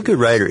it. He's a good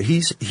writer.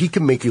 He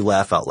can make you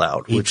laugh out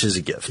loud, which is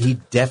a gift. He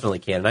definitely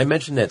can. And I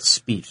mentioned that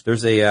speech.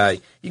 There's you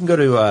can go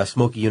to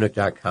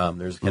SmokeyEunice.com.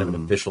 There's kind of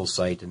an official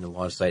site and the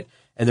launch site.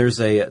 And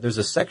there's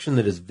a section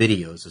that is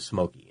videos of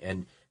Smokey.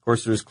 And of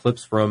course there's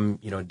clips from,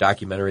 a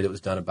documentary that was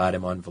done about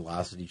him on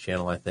Velocity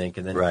Channel, I think.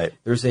 And then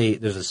there's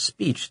a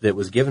speech that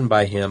was given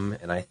by him,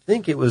 and I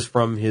think it was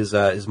from his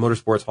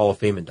Motorsports Hall of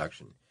Fame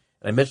induction.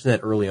 And I mentioned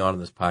that early on in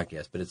this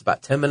podcast, but it's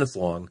about 10 minutes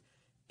long.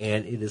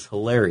 And it is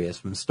hilarious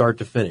from start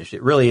to finish.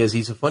 It really is.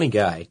 He's a funny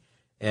guy.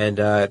 And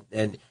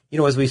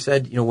as we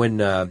said, when,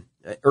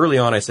 early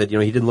on I said, he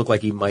didn't look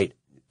like he might,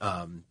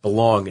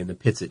 belong in the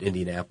pits at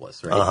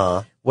Indianapolis, right?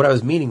 Uh-huh. What I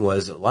was meaning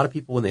was a lot of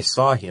people, when they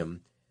saw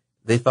him,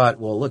 they thought,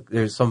 well, look,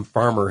 there's some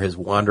farmer has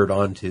wandered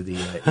onto the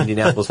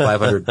Indianapolis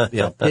 500,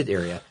 pit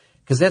area.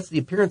 Cause that's the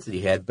appearance that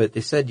he had. But they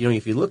said,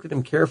 if you looked at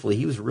him carefully,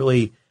 he was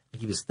really,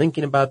 he was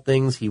thinking about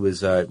things. He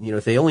was,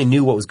 if they only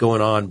knew what was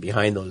going on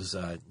behind those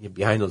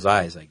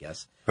eyes, I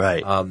guess.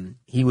 Right.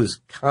 He was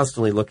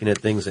constantly looking at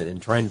things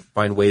and trying to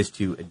find ways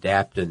to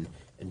adapt and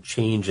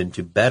change and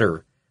to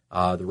better,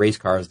 the race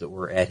cars that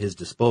were at his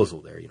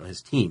disposal there,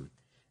 his team.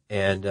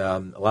 And,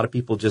 a lot of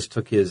people just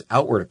took his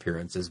outward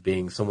appearance as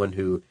being someone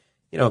who,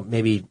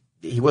 maybe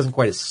he wasn't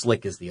quite as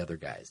slick as the other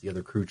guys, the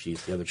other crew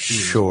chiefs, the other teams.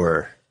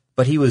 Sure.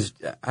 But he was,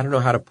 I don't know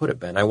how to put it,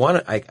 Ben. I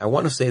want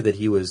to say that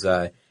he was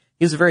a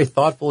very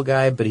thoughtful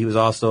guy, but he was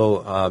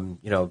also,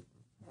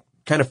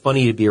 kind of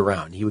funny to be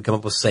around. He would come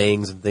up with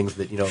sayings and things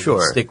that,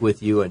 would stick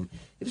with you. And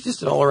he was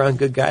just an all around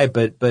good guy,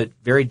 but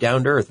very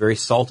down to earth, very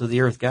salt of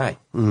the earth guy.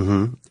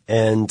 Mm-hmm.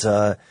 And,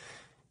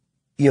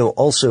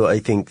 also I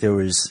think there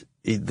was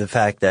the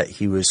fact that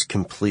he was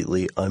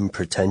completely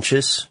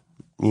unpretentious,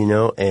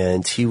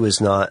 and he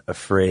was not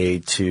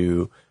afraid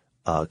to,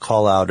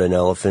 call out an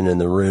elephant in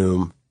the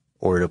room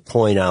or to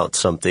point out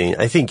something.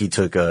 I think he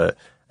took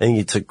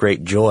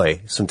great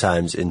joy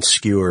sometimes in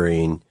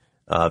skewering,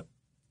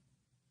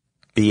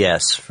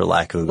 BS, for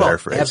lack of a better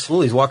phrase.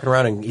 Absolutely. He's walking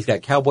around and he's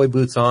got cowboy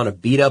boots on, a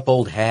beat up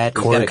old hat.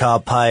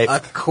 Corncob pipe.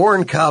 A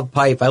corncob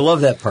pipe. I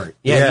love that part.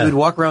 Yeah. He would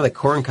walk around with a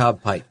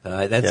corncob pipe.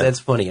 That's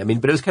funny. I mean,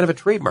 but it was kind of a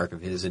trademark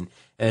of his. And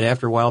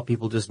after a while,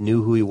 people just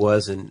knew who he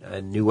was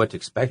and knew what to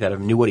expect out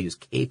of him, knew what he was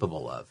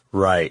capable of.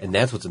 Right. And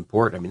that's what's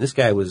important. I mean, this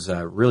guy was,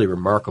 really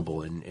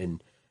remarkable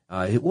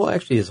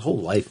actually his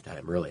whole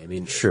lifetime, really. I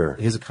mean, sure.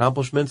 His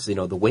accomplishments,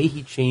 the way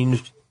he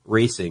changed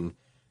racing,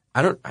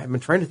 I'm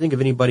trying to think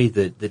of anybody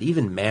that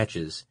even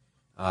matches,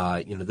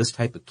 this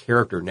type of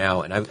character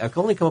now. And I've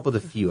only come up with a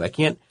few. I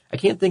can't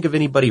think of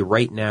anybody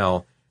right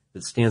now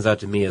that stands out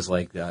to me as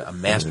like a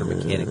master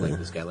mechanic like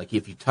this guy. Like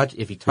if he touches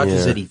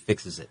it, he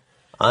fixes it.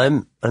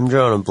 I'm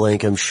drawing a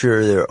blank. I'm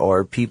sure there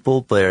are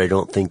people, but I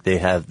don't think they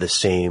have the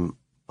same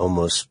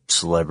almost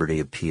celebrity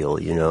appeal.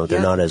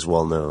 They're not as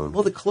well known.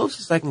 Well, the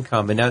closest I can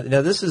come, and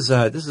now this is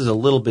a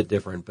little bit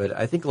different, but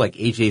I think like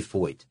AJ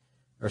Foyt.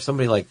 Or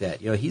somebody like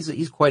that.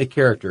 He's quite a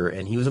character,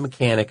 and he was a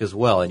mechanic as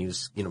well, and he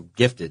was,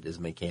 gifted as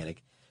a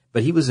mechanic.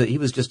 But he was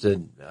just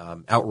an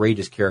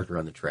outrageous character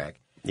on the track.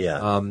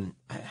 Yeah.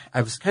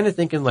 I was kind of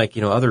thinking like,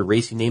 other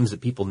racing names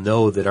that people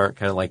know that aren't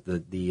kind of like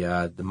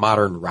the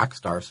modern rock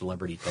star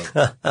celebrity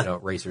type,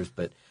 racers.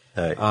 But,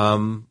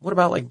 what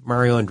about like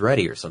Mario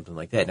Andretti or something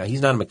like that? Now,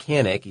 he's not a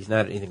mechanic. He's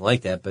not anything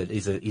like that, but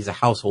he's a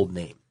household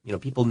name.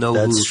 People know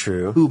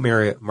who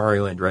Mario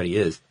Andretti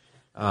is.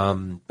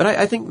 But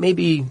I think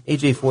maybe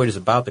AJ Foyt is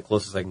about the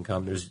closest I can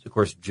come. There's, of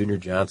course, Junior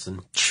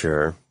Johnson.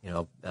 Sure.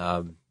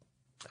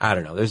 I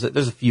don't know.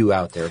 There's a few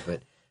out there,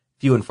 but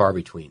few and far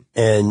between.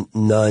 And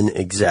none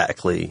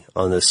exactly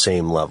on the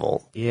same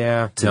level.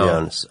 Yeah. To be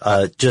honest.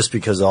 Just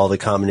because all the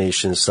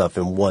combination of stuff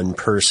in one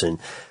person.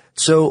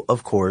 So,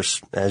 of course,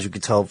 as you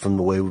could tell from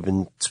the way we've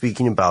been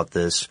speaking about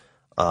this,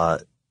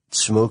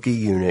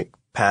 Smokey Yunick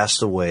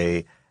passed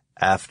away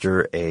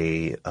after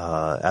a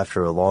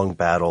long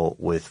battle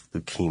with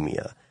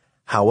leukemia.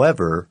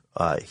 However,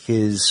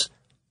 his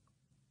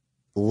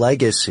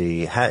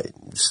legacy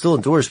still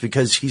endures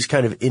because he's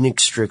kind of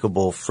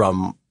inextricable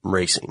from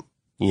racing,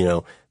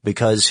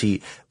 because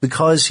he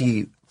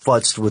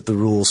futzed with the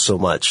rules so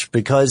much,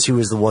 because he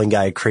was the one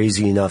guy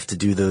crazy enough to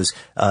do those,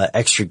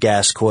 extra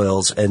gas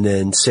coils and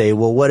then say,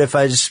 well, what if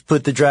I just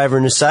put the driver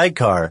in a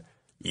sidecar?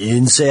 You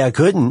didn't say I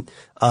couldn't.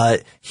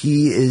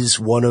 He is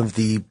one of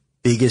the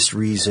biggest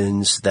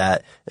reasons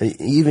that,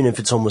 even if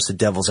it's almost a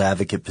devil's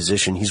advocate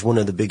position, he's one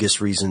of the biggest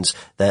reasons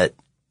that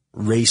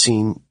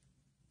racing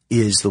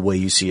is the way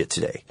you see it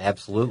today.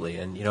 Absolutely.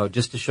 And,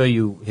 just to show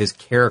you his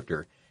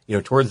character,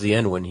 towards the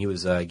end when he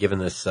was, given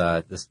this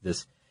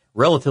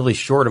relatively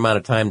short amount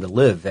of time to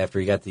live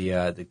after he got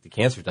the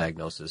cancer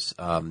diagnosis,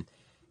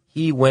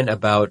 he went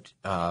about,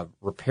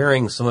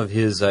 repairing some of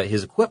his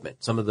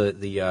equipment, some of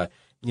the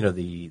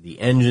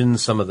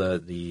engines, some of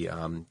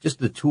just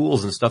the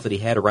tools and stuff that he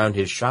had around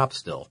his shop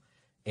still.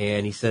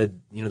 And he said,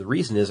 the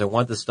reason is I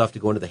want this stuff to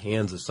go into the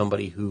hands of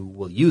somebody who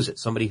will use it,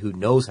 somebody who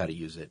knows how to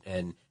use it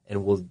and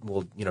will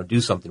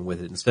do something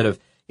with it instead of,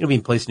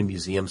 being placed in a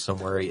museum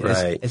somewhere.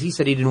 Right. As he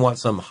said, he didn't want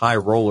some high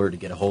roller to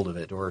get a hold of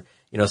it, or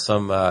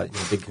some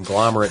big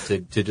conglomerate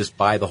to just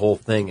buy the whole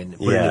thing and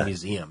put it in a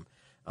museum.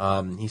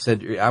 He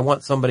said, I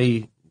want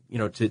somebody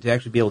to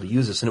actually be able to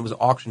use this, and it was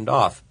auctioned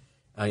off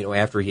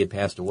after he had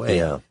passed away.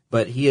 Yeah.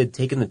 But he had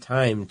taken the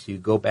time to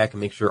go back and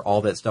make sure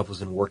all that stuff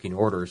was in working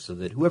order so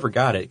that whoever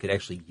got it could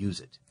actually use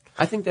it.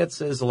 I think that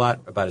says a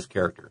lot about his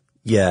character.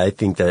 Yeah, I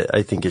think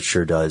it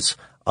sure does.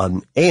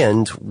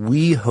 And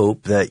we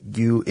hope that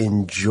you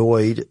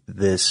enjoyed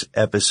this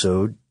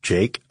episode,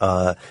 Jake.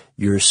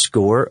 Your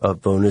score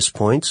of bonus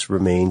points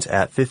remains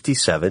at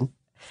 57.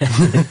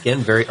 Again,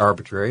 very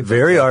arbitrary.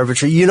 Very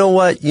arbitrary. You know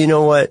what?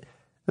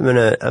 I'm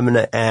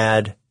gonna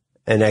add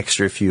an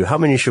extra few. How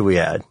many should we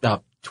add?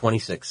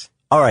 26.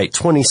 All right,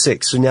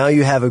 26. So now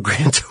you have a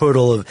grand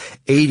total of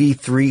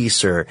 83,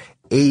 sir.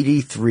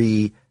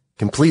 83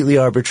 completely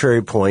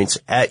arbitrary points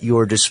at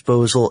your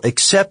disposal,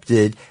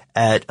 accepted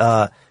at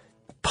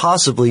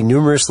possibly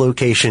numerous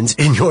locations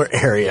in your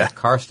area.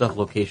 Car stuff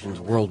locations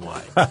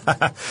worldwide.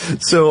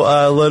 So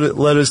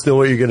let us know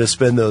what you're going to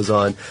spend those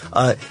on.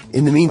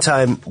 In the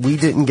meantime, we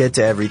didn't get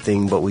to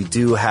everything, but we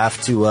do have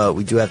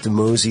to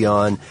mosey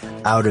on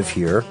out of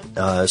here.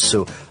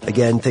 So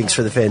again, thanks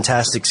for the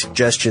fantastic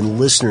suggestion.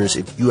 Listeners,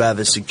 if you have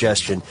a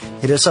suggestion,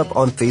 hit us up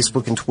on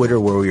Facebook and Twitter,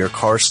 where we are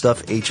Car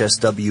Stuff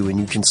HSW, and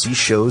you can see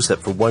shows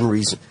that for one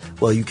reason,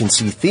 you can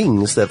see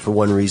things that for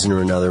one reason or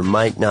another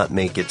might not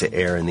make it to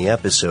air in the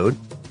episode,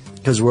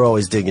 because we're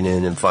always digging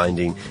in and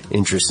finding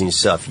interesting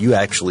stuff. You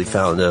actually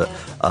found a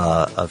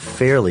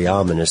fairly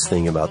ominous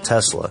thing about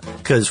Tesla,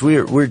 because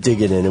we're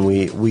digging in and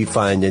we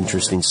find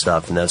interesting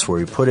stuff, and that's where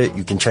we put it.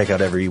 You can check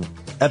out every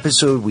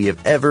episode we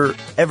have ever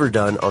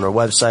done on our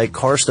website,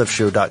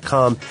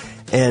 carstuffshow.com.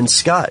 And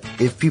Scott,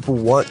 if people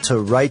want to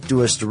write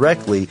to us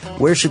directly,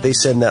 where should they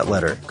send that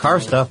letter?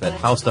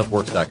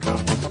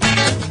 carstuff@howstuffworks.com.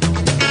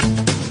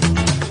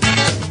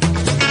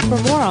 For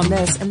more on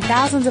this and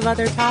thousands of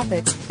other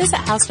topics, visit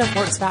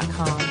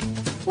howstuffworks.com.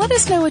 Let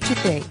us know what you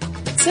think.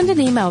 Send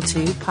an email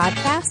to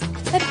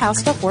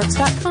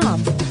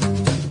podcast@howstuffworks.com.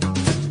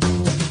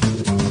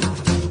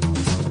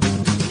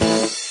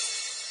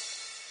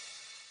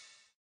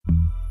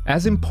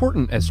 As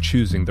important as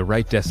choosing the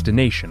right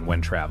destination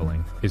when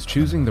traveling is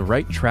choosing the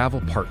right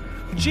travel partner.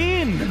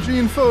 Gene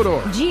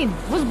Fodor. Gene,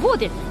 was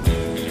good.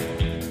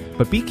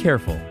 But be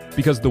careful,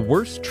 because the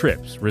worst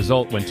trips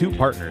result when two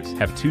partners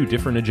have two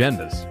different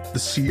agendas. The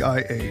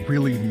CIA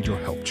really need your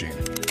help, Gene.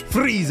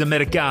 Freeze,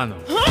 Americano.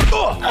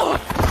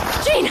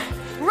 Gene,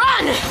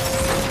 run!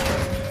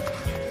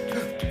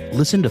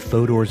 Listen to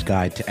Fodor's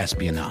Guide to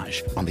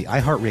Espionage on the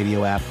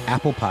iHeartRadio app,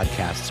 Apple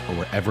Podcasts, or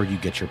wherever you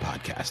get your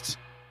podcasts.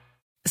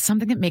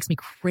 Something that makes me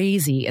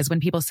crazy is when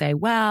people say,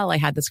 well, I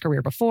had this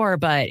career before,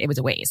 but it was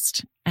a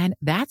waste. And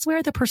that's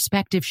where the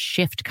perspective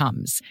shift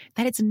comes,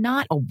 that it's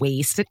not a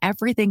waste, that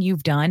everything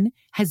you've done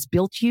has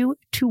built you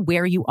to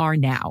where you are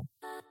now.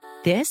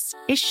 This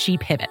is She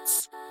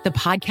Pivots, the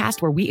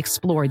podcast where we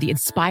explore the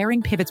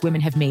inspiring pivots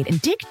women have made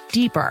and dig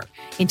deeper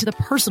into the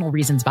personal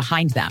reasons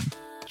behind them.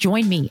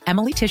 Join me,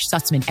 Emily Tish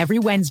Sussman, every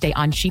Wednesday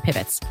on She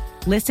Pivots.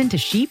 Listen to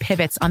She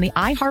Pivots on the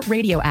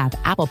iHeartRadio app,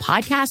 Apple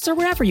Podcasts, or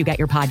wherever you get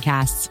your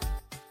podcasts.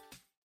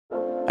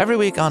 Every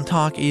week on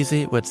Talk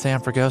Easy with Sam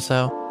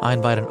Fragoso, I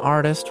invite an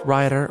artist,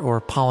 writer,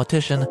 or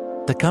politician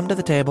to come to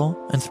the table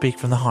and speak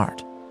from the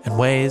heart in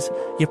ways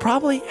you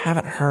probably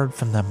haven't heard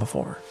from them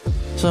before.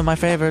 Some of my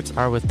favorites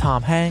are with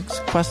Tom Hanks,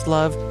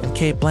 Questlove, and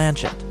Cate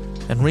Blanchett.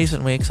 In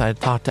recent weeks, I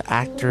talked to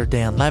actor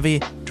Dan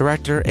Levy,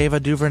 director Ava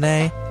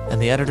DuVernay,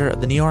 and the editor of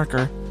The New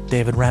Yorker,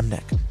 David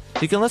Remnick.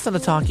 You can listen to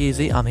Talk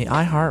Easy on the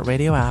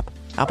iHeartRadio app,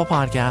 Apple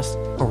Podcasts,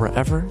 or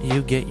wherever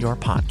you get your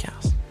podcasts.